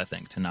loss, I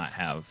think, to not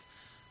have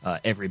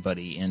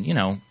everybody in,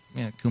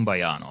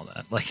 kumbaya and all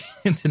that. Like,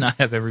 to not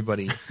have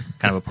everybody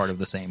kind of a part of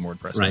the same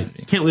WordPress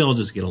community. Can't we all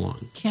just get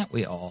along? Can't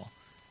we all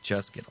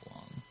just get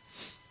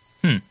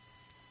along?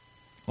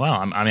 Well,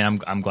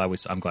 I'm glad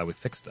we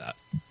fixed that.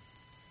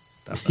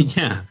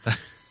 Yeah,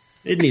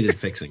 it needed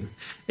fixing.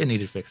 It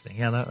needed fixing.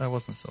 Yeah, that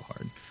wasn't so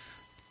hard.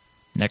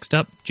 Next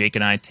up, Jake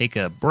and I take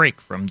a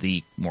break from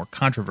the more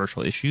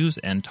controversial issues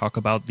and talk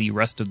about the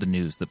rest of the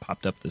news that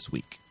popped up this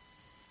week.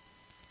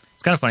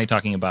 It's kind of funny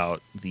talking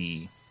about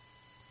the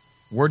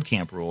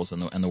WordCamp rules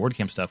and the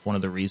WordCamp stuff. One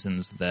of the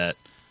reasons that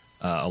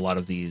a lot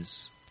of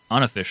these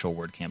unofficial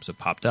WordCamps have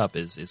popped up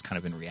is kind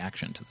of in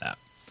reaction to that.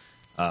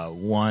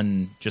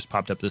 One just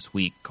popped up this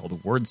week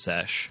called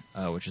WordSesh,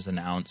 which is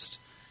announced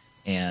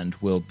and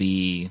will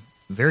be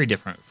very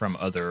different from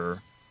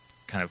other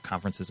kind of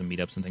conferences and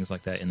meetups and things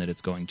like that, in that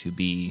it's going to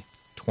be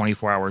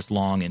 24 hours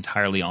long,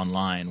 entirely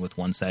online, with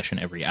one session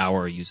every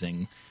hour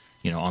using,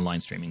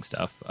 online streaming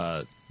stuff.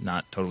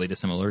 Not totally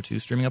dissimilar to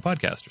streaming a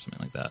podcast or something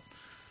like that.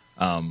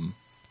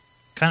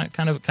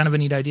 Kind of a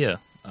neat idea.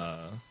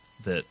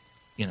 That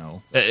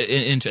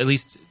at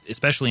least,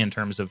 especially in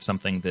terms of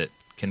something that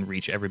can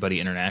reach everybody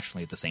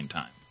internationally at the same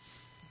time.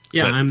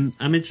 Yeah, I'm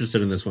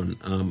interested in this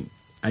one.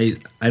 I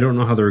don't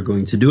know how they're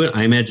going to do it.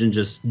 I imagine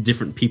just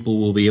different people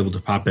will be able to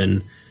pop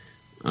in.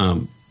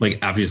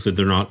 Obviously,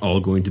 they're not all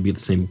going to be at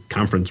the same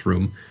conference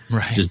room,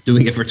 right? Just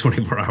doing it for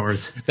 24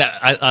 hours.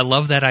 I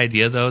love that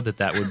idea, though.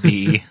 That would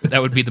be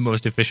the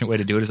most efficient way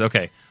to do it. Is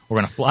okay. We're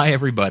going to fly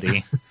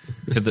everybody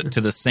to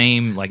the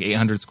same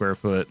 800 square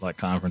foot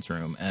conference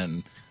room,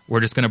 and we're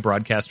just going to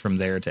broadcast from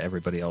there to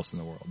everybody else in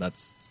the world.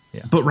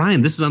 Yeah. But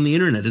Ryan, this is on the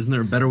internet. Isn't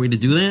there a better way to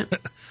do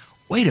that?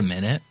 Wait a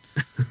minute.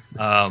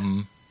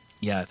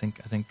 Yeah, I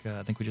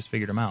think we just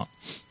figured them out.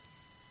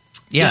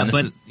 Yeah,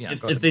 but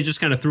if they just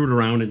kind of threw it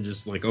around and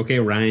just okay,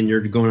 Ryan, you're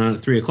going on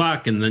at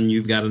 3:00, and then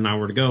you've got an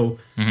hour to go,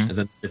 mm-hmm. and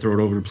then they throw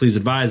it over to Please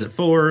Advise at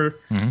 4.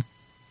 Mm-hmm.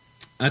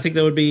 I think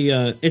that would be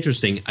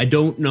interesting. I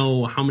don't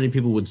know how many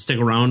people would stick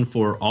around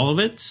for all of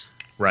it,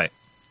 right?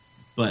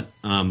 But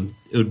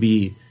it would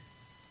be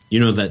You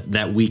know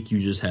that week you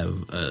just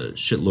have a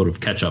shitload of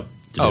catch up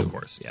to do. Of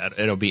course, yeah.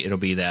 It'll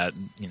be that,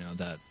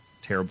 that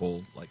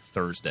terrible like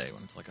Thursday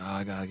when it's like, oh,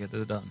 I gotta get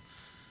this done.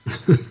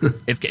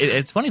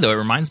 It's funny though. It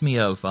reminds me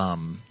of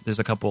there's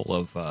a couple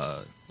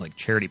of like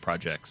charity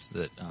projects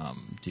that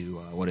do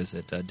what is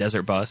it?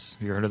 Desert Bus.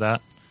 Have you heard of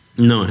that?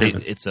 No, I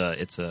haven't. It's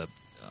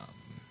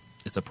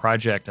a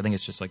project. I think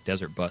it's just like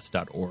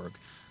desertbus.org.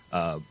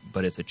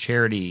 But it's a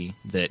charity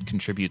that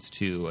contributes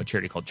to a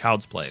charity called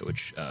Child's Play,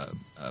 which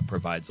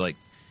provides like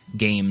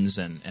games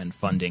and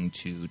funding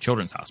to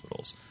children's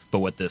hospitals. But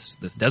what this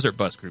Desert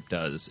Bus group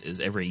does is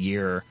every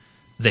year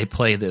they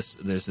play this.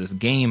 There's this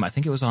game. I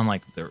think it was on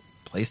like their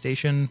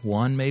PlayStation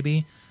 1,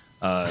 maybe.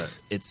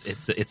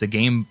 It's a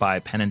game by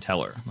Penn and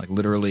Teller, like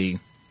literally,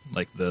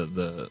 like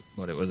the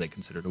what they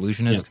considered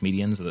illusionists,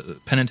 comedians. The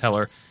Penn and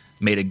Teller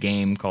made a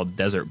game called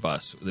Desert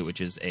Bus,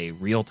 which is a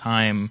real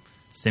time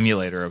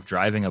simulator of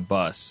driving a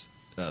bus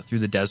through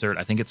the desert.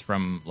 I think it's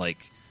from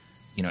like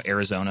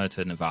Arizona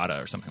to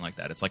Nevada or something like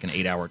that. It's like an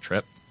 8-hour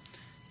trip,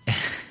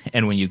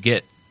 and when you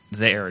get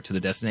there to the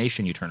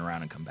destination, you turn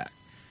around and come back,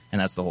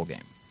 and that's the whole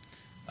game.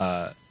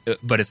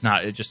 But it's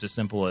not just as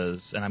simple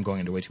as, and I'm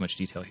going into way too much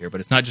detail here,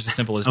 but it's not just as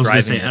simple as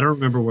driving. I don't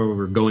remember where we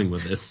were going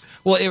with this.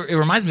 Well, it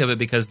reminds me of it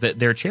because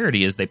their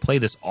charity is they play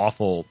this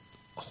awful,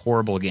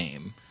 horrible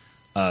game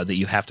that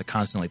you have to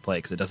constantly play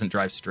because it doesn't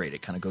drive straight.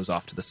 It kind of goes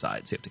off to the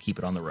side, so you have to keep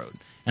it on the road.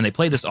 And they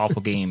play this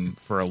awful game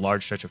for a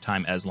large stretch of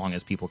time as long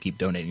as people keep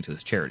donating to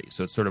this charity.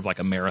 So it's sort of like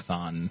a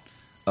marathon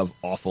of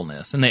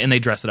awfulness. And they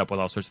dress it up with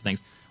all sorts of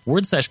things.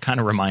 Word Sesh kind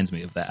of reminds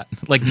me of that.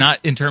 Like, not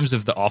in terms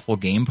of the awful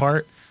game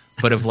part,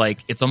 but of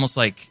like, it's almost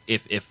like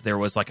if there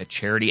was like a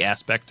charity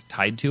aspect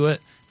tied to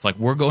it. It's like,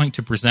 we're going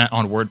to present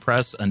on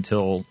WordPress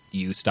until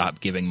you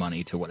stop giving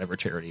money to whatever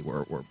charity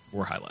we're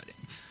highlighting.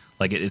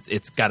 Like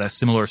it's got a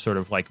similar sort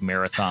of like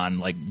marathon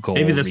like goal.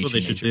 Maybe that's what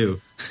they should do.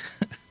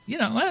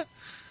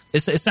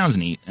 It sounds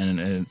neat, and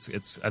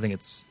it's I think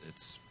it's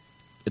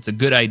a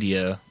good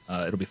idea.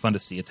 It'll be fun to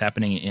see. It's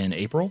happening in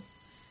April.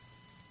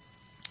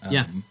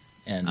 Yeah,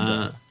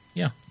 and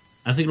yeah,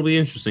 I think it'll be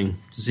interesting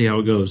to see how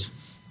it goes.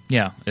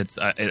 Yeah,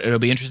 it'll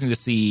be interesting to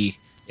see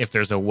if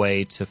there's a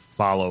way to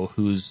follow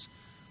who's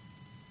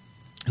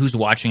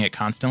watching it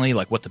constantly,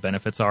 like what the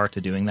benefits are to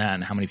doing that,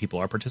 and how many people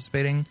are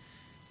participating,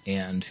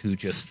 and who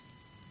just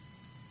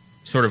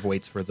sort of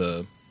waits for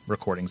the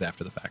recordings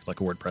after the fact, like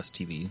a WordPress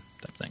TV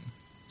type thing.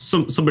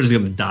 Somebody's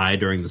going to die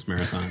during this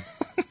marathon.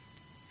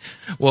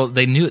 Well,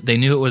 they knew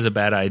it was a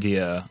bad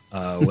idea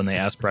when they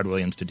asked Brad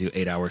Williams to do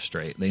 8 hours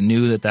straight. They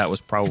knew that was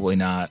probably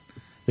not.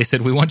 They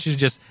said, we want you to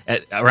just,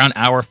 at around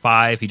hour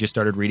 5, he just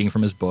started reading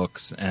from his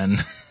books, and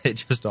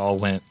it just all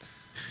went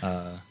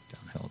downhill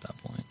at that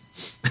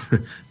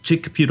point.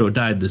 Chick Caputo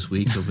died this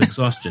week of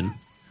exhaustion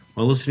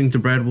while listening to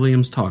Brad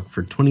Williams talk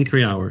for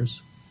 23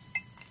 hours.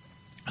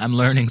 I'm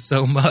learning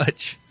so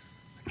much.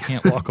 I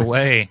can't walk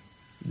away.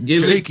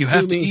 Jake, you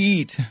have to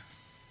eat.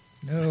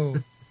 No.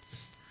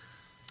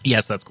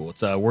 Yes, that's cool.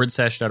 It's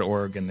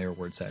wordsesh.org, and they're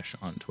wordsesh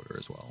on Twitter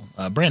as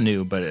well. Brand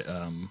new, but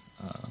kind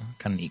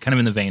of neat. Kind of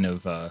in the vein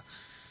of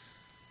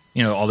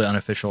all the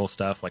unofficial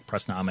stuff like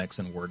Pressnomics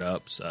and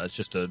WordUps. It's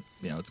just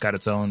it's got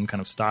its own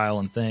kind of style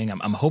and thing.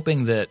 I'm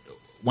hoping that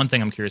one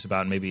thing I'm curious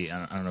about, and maybe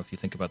I don't know if you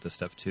think about this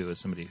stuff too, as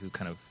somebody who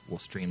kind of will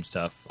stream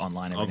stuff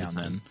online every now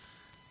and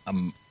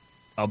then.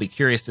 I'll be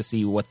curious to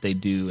see what they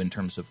do in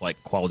terms of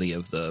like quality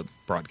of the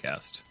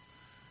broadcast,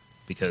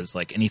 because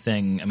like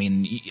anything, I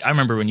mean, I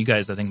remember when you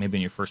guys, I think maybe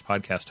in your first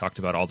podcast, talked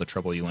about all the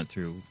trouble you went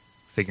through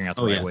figuring out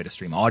the right way to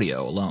stream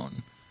audio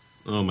alone.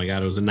 Oh my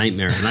god, it was a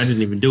nightmare, and I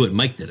didn't even do it.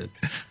 Mike did it.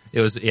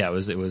 It was a what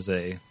was it? It was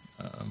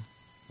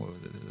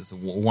a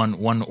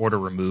one order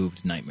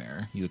removed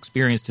nightmare. You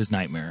experienced his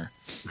nightmare,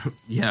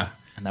 yeah,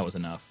 and that was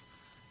enough.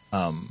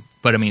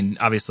 But I mean,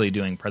 obviously,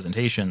 doing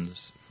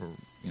presentations for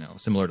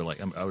similar to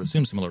like I would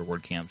assume similar to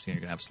WordCamps, you're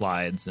gonna have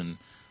slides and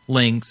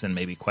links and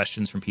maybe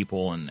questions from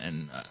people,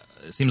 and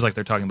it seems like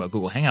they're talking about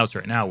Google Hangouts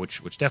right now,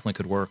 which definitely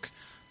could work.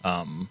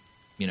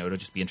 It'll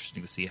just be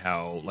interesting to see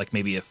how, like,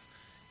 maybe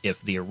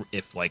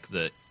if like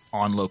the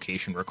on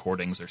location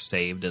recordings are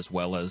saved as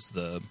well as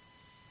the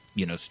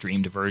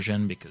streamed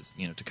version, because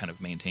to kind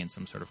of maintain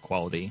some sort of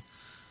quality,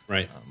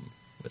 right?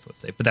 With what's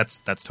saved. But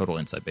that's total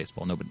inside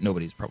baseball.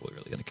 Nobody's probably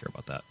really going to care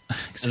about that.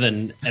 And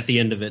then at the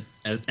end of it,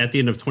 at the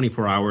end of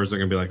 24 hours, they're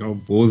going to be like, oh,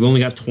 well, we've only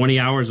got 20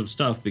 hours of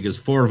stuff because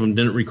 4 of them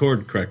didn't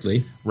record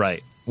correctly.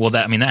 Right. Well,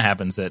 that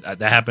happens. That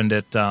happened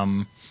at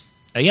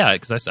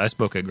because I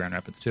spoke at Grand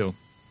Rapids too.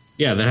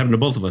 Yeah, that happened to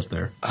both of us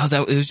there. Oh,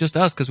 it was just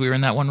us because we were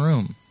in that one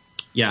room.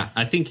 Yeah,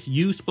 I think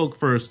you spoke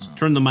first,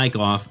 turned the mic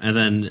off, and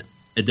then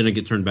it didn't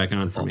get turned back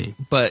on for me.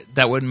 But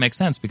that wouldn't make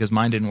sense because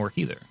mine didn't work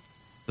either.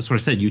 That's what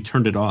I said. You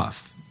turned it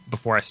off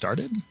before I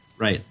started.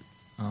 Right.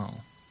 Oh,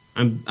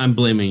 I'm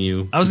blaming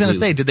you. I was going to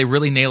say, did they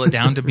really nail it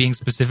down to being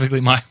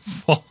specifically my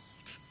fault?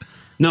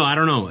 No, I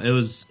don't know. It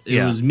was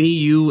me,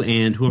 you,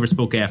 and whoever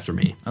spoke after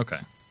me. Okay.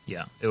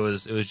 Yeah, it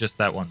was just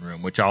that one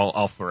room, which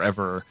I'll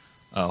forever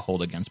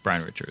hold against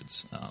Brian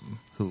Richards,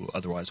 who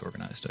otherwise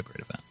organized a great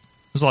event.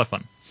 It was a lot of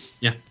fun.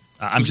 Yeah.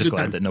 I'm just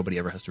glad that nobody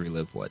ever has to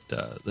relive what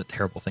the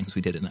terrible things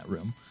we did in that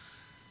room.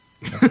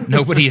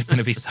 Nobody is going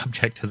to be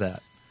subject to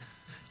that.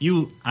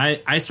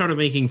 I started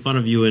making fun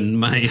of you in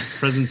my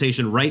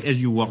presentation right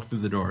as you walked through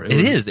the door.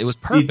 It was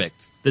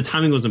perfect. The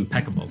timing was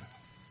impeccable.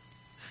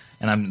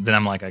 And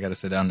I'm like, I got to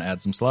sit down and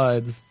add some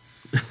slides.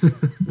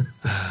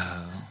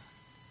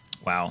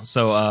 Wow.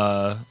 So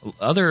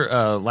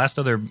last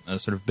other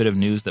sort of bit of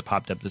news that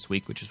popped up this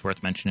week, which is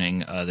worth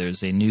mentioning.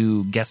 There's a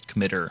new guest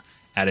committer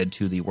added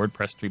to the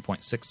WordPress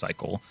 3.6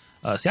 cycle.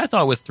 See, I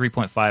thought with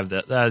 3.5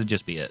 that would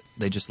just be it.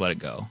 They just let it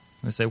go.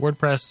 They say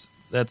WordPress,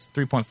 that's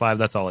 3.5.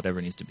 That's all it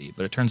ever needs to be.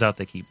 But it turns out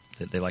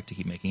they like to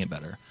keep making it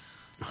better.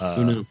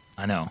 Who knew?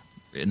 I know,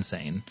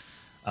 insane.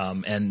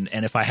 And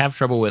if I have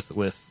trouble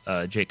with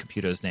Jake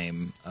Caputo's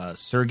name,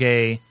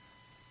 Sergey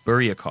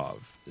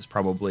Buryakov is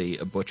probably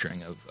a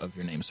butchering of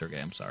your name,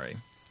 Sergey. I'm sorry.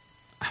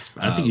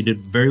 I think you did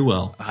very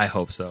well. I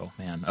hope so,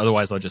 man.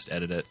 Otherwise, I'll just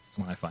edit it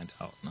when I find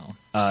out. No.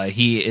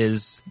 He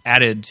is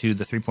added to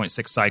the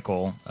 3.6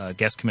 cycle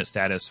guest commit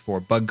status for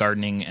bug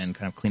gardening and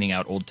kind of cleaning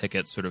out old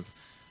tickets, sort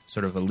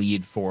of a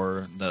lead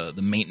for the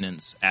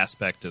maintenance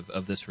aspect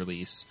of this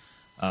release,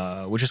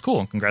 which is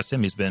cool. Congrats to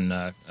him. He's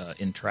been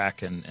in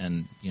track and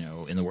in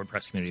the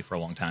WordPress community for a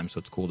long time, so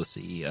it's cool to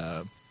see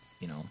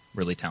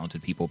really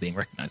talented people being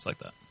recognized like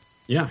that.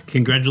 Yeah,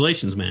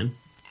 congratulations, man.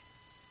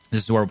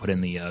 This is where we'll put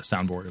in the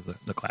soundboard of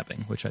the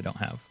clapping, which I don't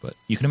have, but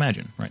you can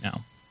imagine right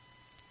now.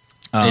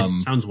 It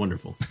sounds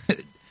wonderful.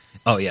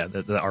 Oh, yeah,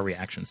 our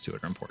reactions to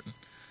it are important.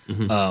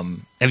 Mm-hmm.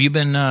 Have you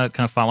been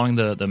kind of following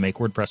the Make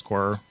WordPress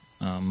Core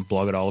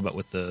blog at all about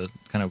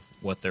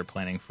what they're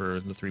planning for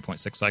the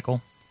 3.6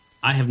 cycle?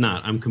 I have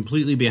not. I'm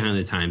completely behind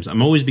the times.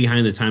 I'm always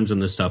behind the times on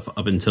this stuff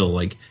up until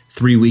like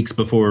 3 weeks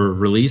before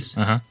release.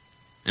 Uh-huh.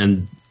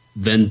 And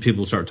then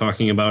people start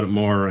talking about it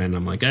more, and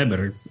I'm like, I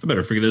better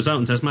figure this out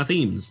and test my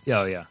themes.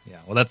 Yeah.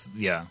 Well,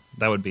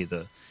 that would be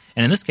the.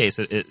 And in this case,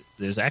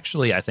 there's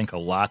actually, I think, a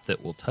lot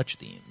that will touch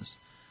themes,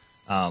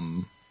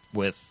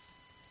 with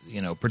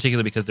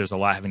particularly because there's a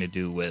lot having to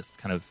do with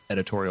kind of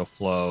editorial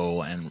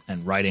flow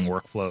and writing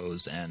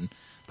workflows and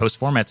post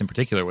formats in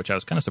particular, which I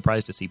was kind of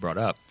surprised to see brought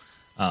up,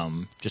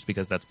 just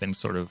because that's been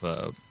sort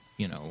of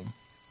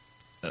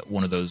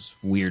one of those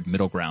weird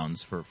middle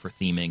grounds for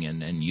theming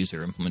and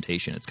user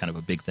implementation. It's kind of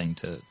a big thing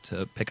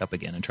to pick up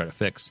again and try to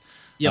fix.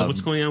 Yeah,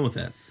 what's going on with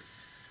that?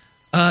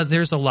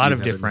 There's a lot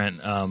of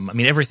different.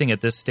 Everything at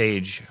this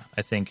stage,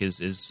 I think,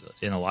 is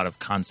in a lot of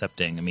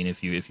concepting. I mean,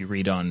 if you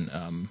read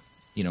on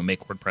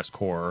Make WordPress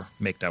Core,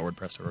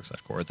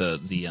 make.wordpress.org/core,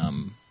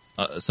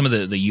 some of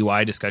the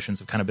UI discussions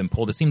have kind of been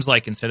pulled. It seems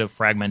like instead of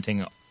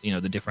fragmenting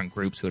the different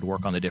groups who would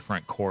work on the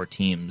different core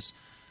teams,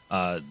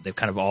 they've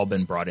kind of all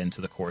been brought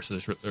into the core,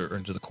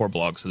 into the core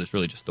blog. So there's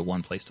really just the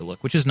one place to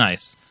look, which is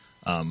nice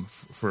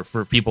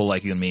for people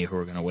like you and me who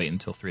are going to wait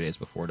until 3 days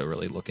before to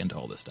really look into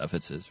all this stuff.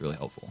 It's really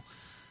helpful,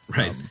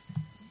 right?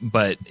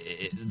 But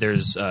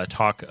there's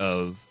talk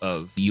of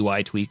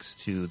UI tweaks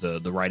to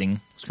the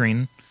writing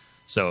screen.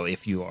 So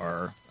if you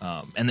are,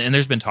 and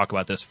there's been talk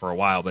about this for a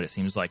while, but it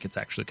seems like it's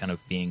actually kind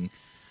of being,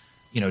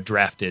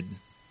 drafted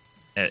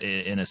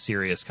in a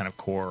serious kind of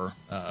core.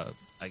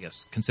 I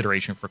guess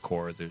consideration for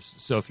core.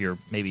 So if you're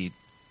maybe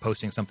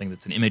posting something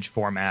that's an image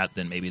format,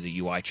 then maybe the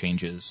UI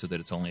changes so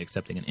that it's only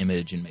accepting an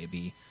image and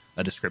maybe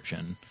a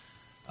description.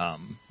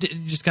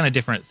 Just kind of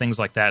different things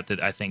like that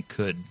I think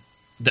could.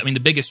 I mean, the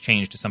biggest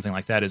change to something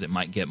like that is it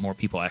might get more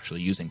people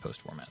actually using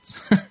post formats.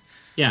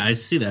 Yeah, I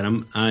see that.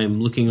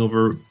 I'm looking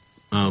over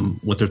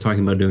what they're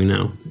talking about doing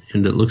now,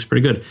 and it looks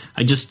pretty good.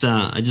 I just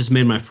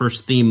made my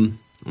first theme.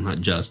 Well, not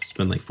just. It's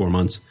been like 4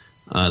 months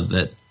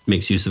that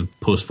makes use of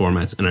post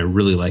formats, and I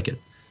really like it.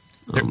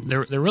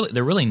 They're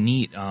really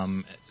neat,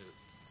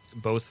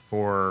 both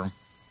for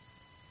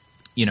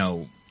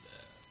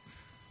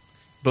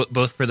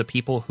both for the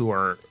people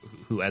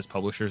who as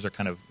publishers are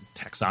kind of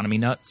taxonomy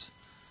nuts.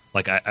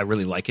 Like I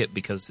really like it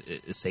because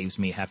it saves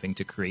me having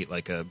to create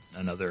like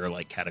another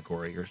like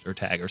category or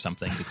tag or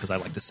something because I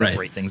like to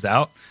separate things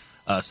out.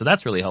 So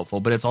that's really helpful.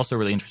 But it's also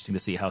really interesting to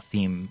see how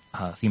theme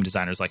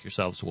designers like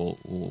yourselves will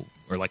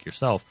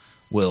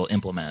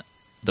implement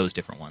those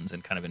different ones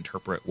and kind of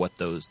interpret what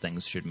those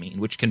things should mean,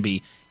 which can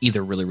be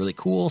either really, really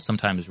cool,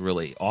 sometimes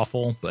really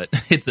awful, but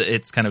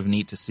it's kind of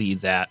neat to see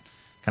that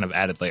kind of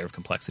added layer of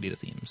complexity to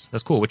themes.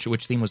 That's cool. Which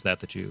theme was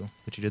that you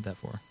did that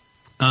for?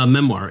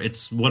 Memoir.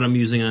 It's what I'm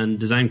using on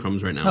Design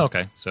Crumbs right now. Oh,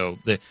 okay. So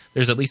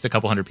there's at least a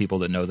couple hundred people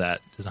that know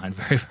that design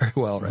very, very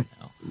well right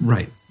now.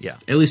 Right. Yeah.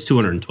 At least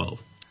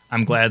 212.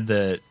 I'm glad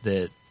that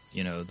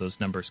those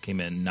numbers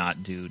came in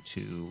not due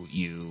to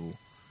you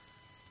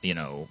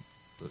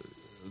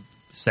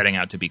setting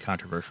out to be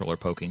controversial or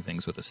poking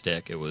things with a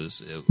stick. It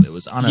was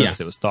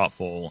honest, It was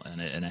thoughtful, and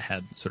it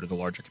had sort of the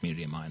larger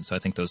community in mind. So I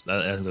think that's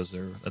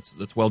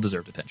well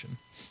deserved attention.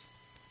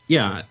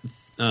 Yeah,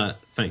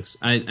 thanks.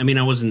 I mean,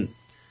 I wasn't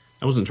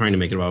trying to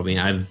make it about me.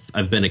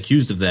 I've been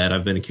accused of that.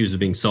 I've been accused of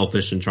being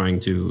selfish and trying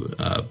to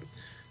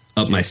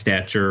up my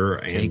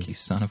stature. Jake, you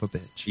son of a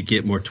bitch! You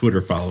get more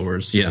Twitter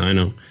followers. Yeah, I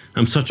know.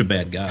 I'm such a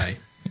bad guy.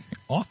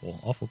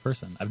 awful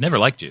person. I've never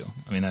liked you.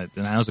 I mean,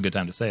 now's a good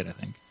time to say it, I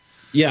think.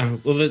 Yeah,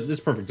 well, this is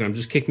perfect time.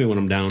 Just kick me when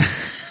I'm down.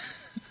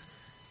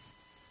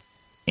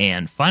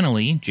 And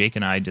finally, Jake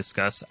and I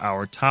discuss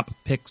our top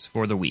picks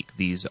for the week.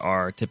 These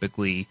are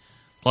typically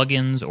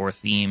plugins or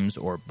themes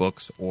or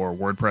books or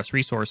WordPress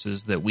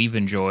resources that we've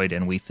enjoyed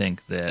and we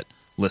think that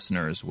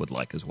listeners would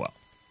like as well.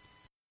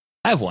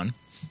 I have one.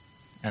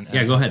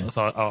 Yeah, go ahead.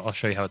 So I'll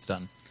show you how it's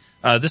done.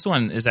 This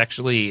one is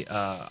actually,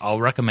 I'll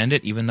recommend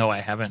it, even though I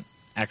haven't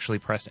actually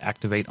pressed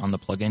activate on the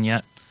plugin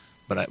yet,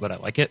 but I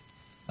like it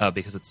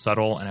because it's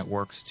subtle and it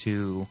works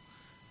to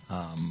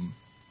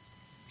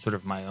sort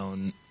of my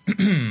own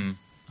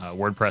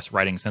WordPress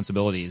writing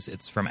sensibilities.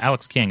 It's from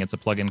Alex King. It's a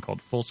plugin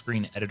called Full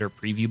Screen Editor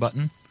Preview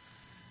Button.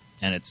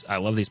 And I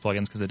love these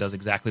plugins because it does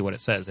exactly what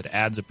it says. It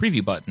adds a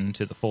preview button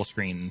to the full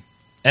screen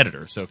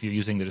editor. So if you're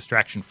using the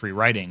distraction-free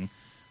writing,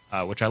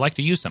 which I like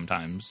to use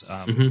sometimes,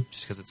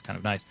 just because it's kind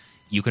of nice,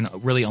 you can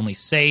really only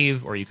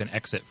save or you can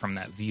exit from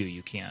that view.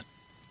 You can't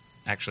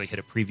actually hit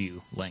a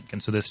preview link.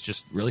 And so this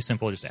just really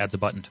simple, just adds a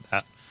button to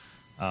that.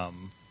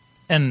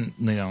 And,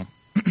 you know,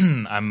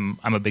 I'm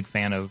a big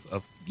fan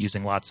of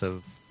using lots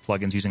of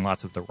plugins, using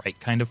lots of the right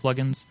kind of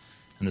plugins.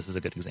 And this is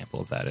a good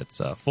example of that. It's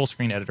a full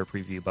screen editor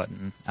preview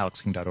button,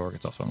 alexking.org.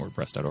 It's also on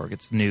WordPress.org.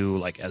 It's new,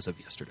 like, as of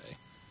yesterday.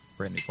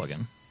 Brand new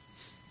plugin.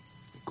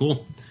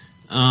 Cool.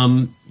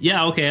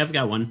 Yeah, okay, I've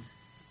got one.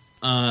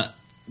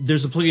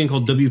 There's a plugin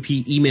called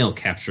WP Email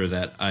Capture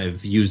that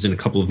I've used in a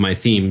couple of my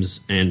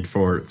themes, and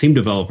for theme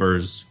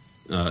developers,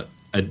 I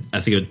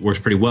think it works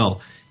pretty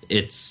well.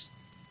 It's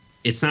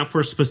not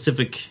for a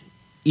specific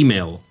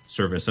email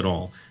service at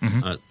all.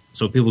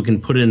 So people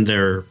can put in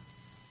their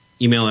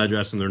email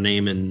address and their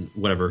name and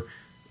whatever,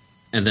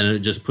 and then it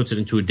just puts it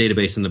into a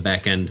database in the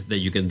back end that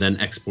you can then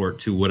export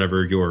to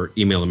whatever your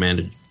email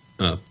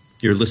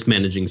your list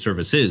managing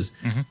service is.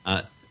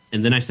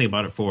 And the nice thing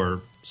about it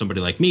for somebody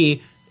like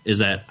me is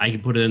that I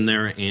can put it in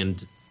there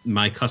and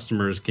my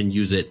customers can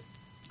use it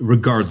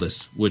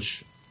regardless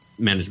which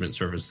management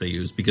service they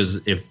use. Because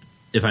if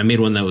I made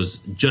one that was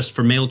just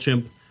for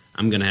MailChimp,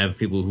 I'm going to have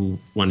people who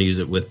want to use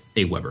it with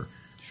Aweber.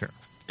 Sure.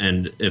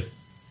 And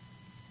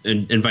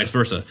vice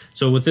versa.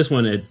 So with this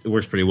one, it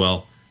works pretty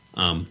well.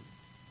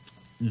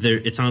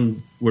 It's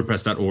on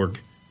WordPress.org,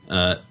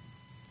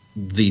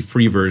 the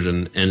free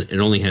version, and it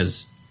only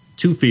has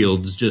 2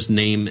 fields, just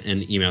name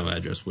and email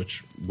address,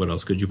 which what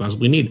else could you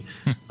possibly need?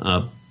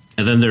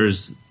 And then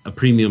there's a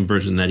premium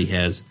version that he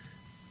has,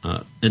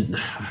 and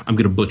I'm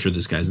going to butcher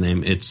this guy's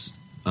name. It's,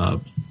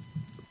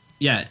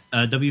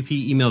 WP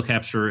Email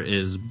Capture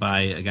is by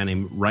a guy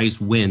named Rice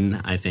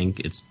Wynn, I think.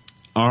 It's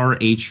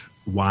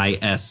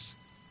RHYS,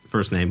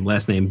 first name,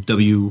 last name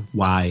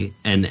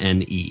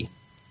WYNNE.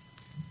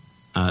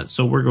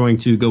 So we're going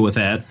to go with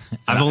that.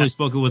 I've only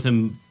spoken with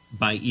him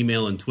by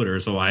email and Twitter,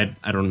 so I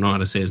don't know how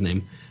to say his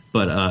name.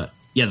 But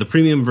the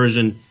premium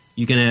version,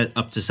 you can add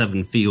up to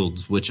 7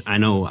 fields, which I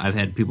know I've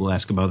had people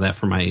ask about that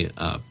for my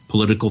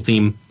political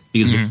theme,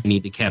 because we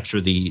need to capture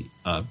the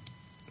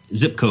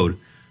zip code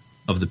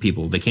of the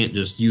people. They can't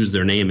just use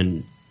their name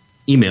and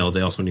email. They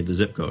also need the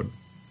zip code.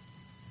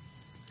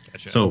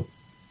 Gotcha. So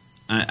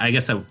I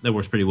guess that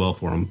works pretty well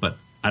for them, but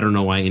I don't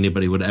know why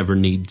anybody would ever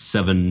need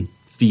 7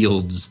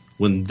 fields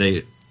when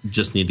they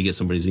just need to get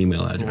somebody's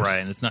email address. Right,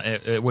 and it's not.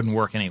 It wouldn't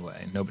work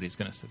anyway. Nobody's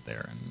going to sit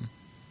there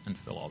and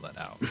fill all that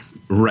out.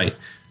 Right.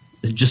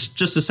 Just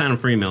to sign up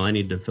for email, I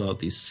need to fill out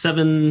these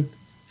 7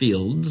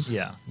 fields.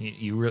 Yeah,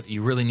 you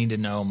really need to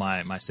know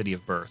my city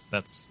of birth.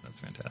 That's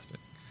fantastic.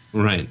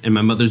 Right, and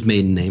my mother's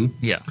maiden name.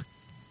 Yeah.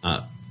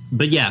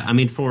 But yeah, I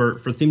mean, for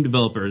theme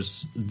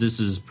developers, this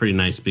is pretty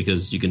nice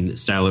because you can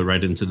style it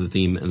right into the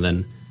theme and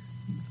then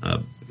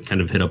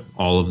kind of hit up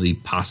all of the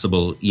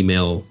possible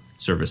email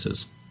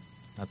services.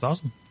 That's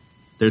awesome.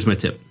 There's my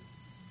tip.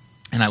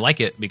 And I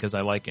like it because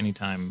I like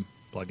anytime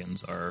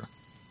plugins are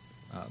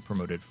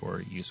promoted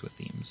for use with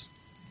themes.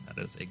 That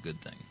is a good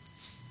thing.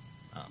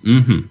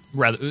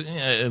 Rather,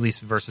 at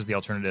least versus the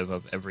alternative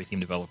of every theme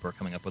developer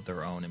coming up with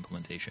their own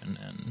implementation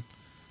and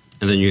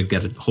then you've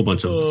got a whole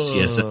bunch of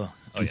CSS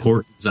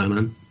imports on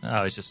them.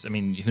 Oh, it's just, I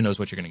mean, who knows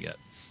what you're going to get?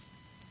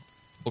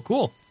 Well,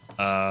 cool.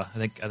 I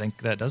think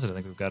that does it. I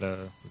think we've got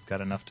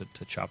enough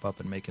to chop up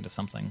and make into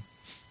something.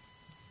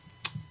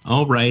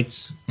 All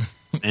right,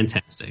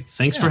 fantastic.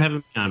 Thanks for having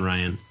me on,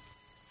 Ryan.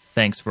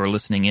 Thanks for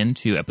listening in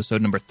to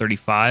episode number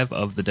 35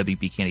 of the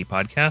WP Candy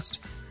Podcast.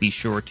 Be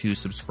sure to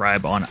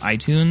subscribe on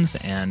iTunes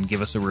and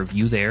give us a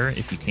review there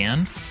if you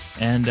can.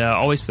 And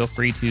always feel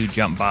free to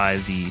jump by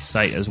the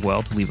site as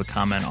well to leave a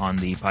comment on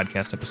the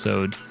podcast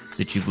episode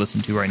that you've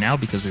listened to right now,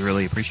 because we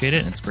really appreciate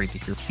it. And it's great to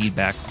hear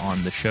feedback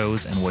on the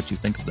shows and what you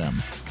think of them.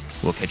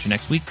 We'll catch you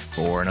next week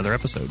for another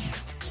episode.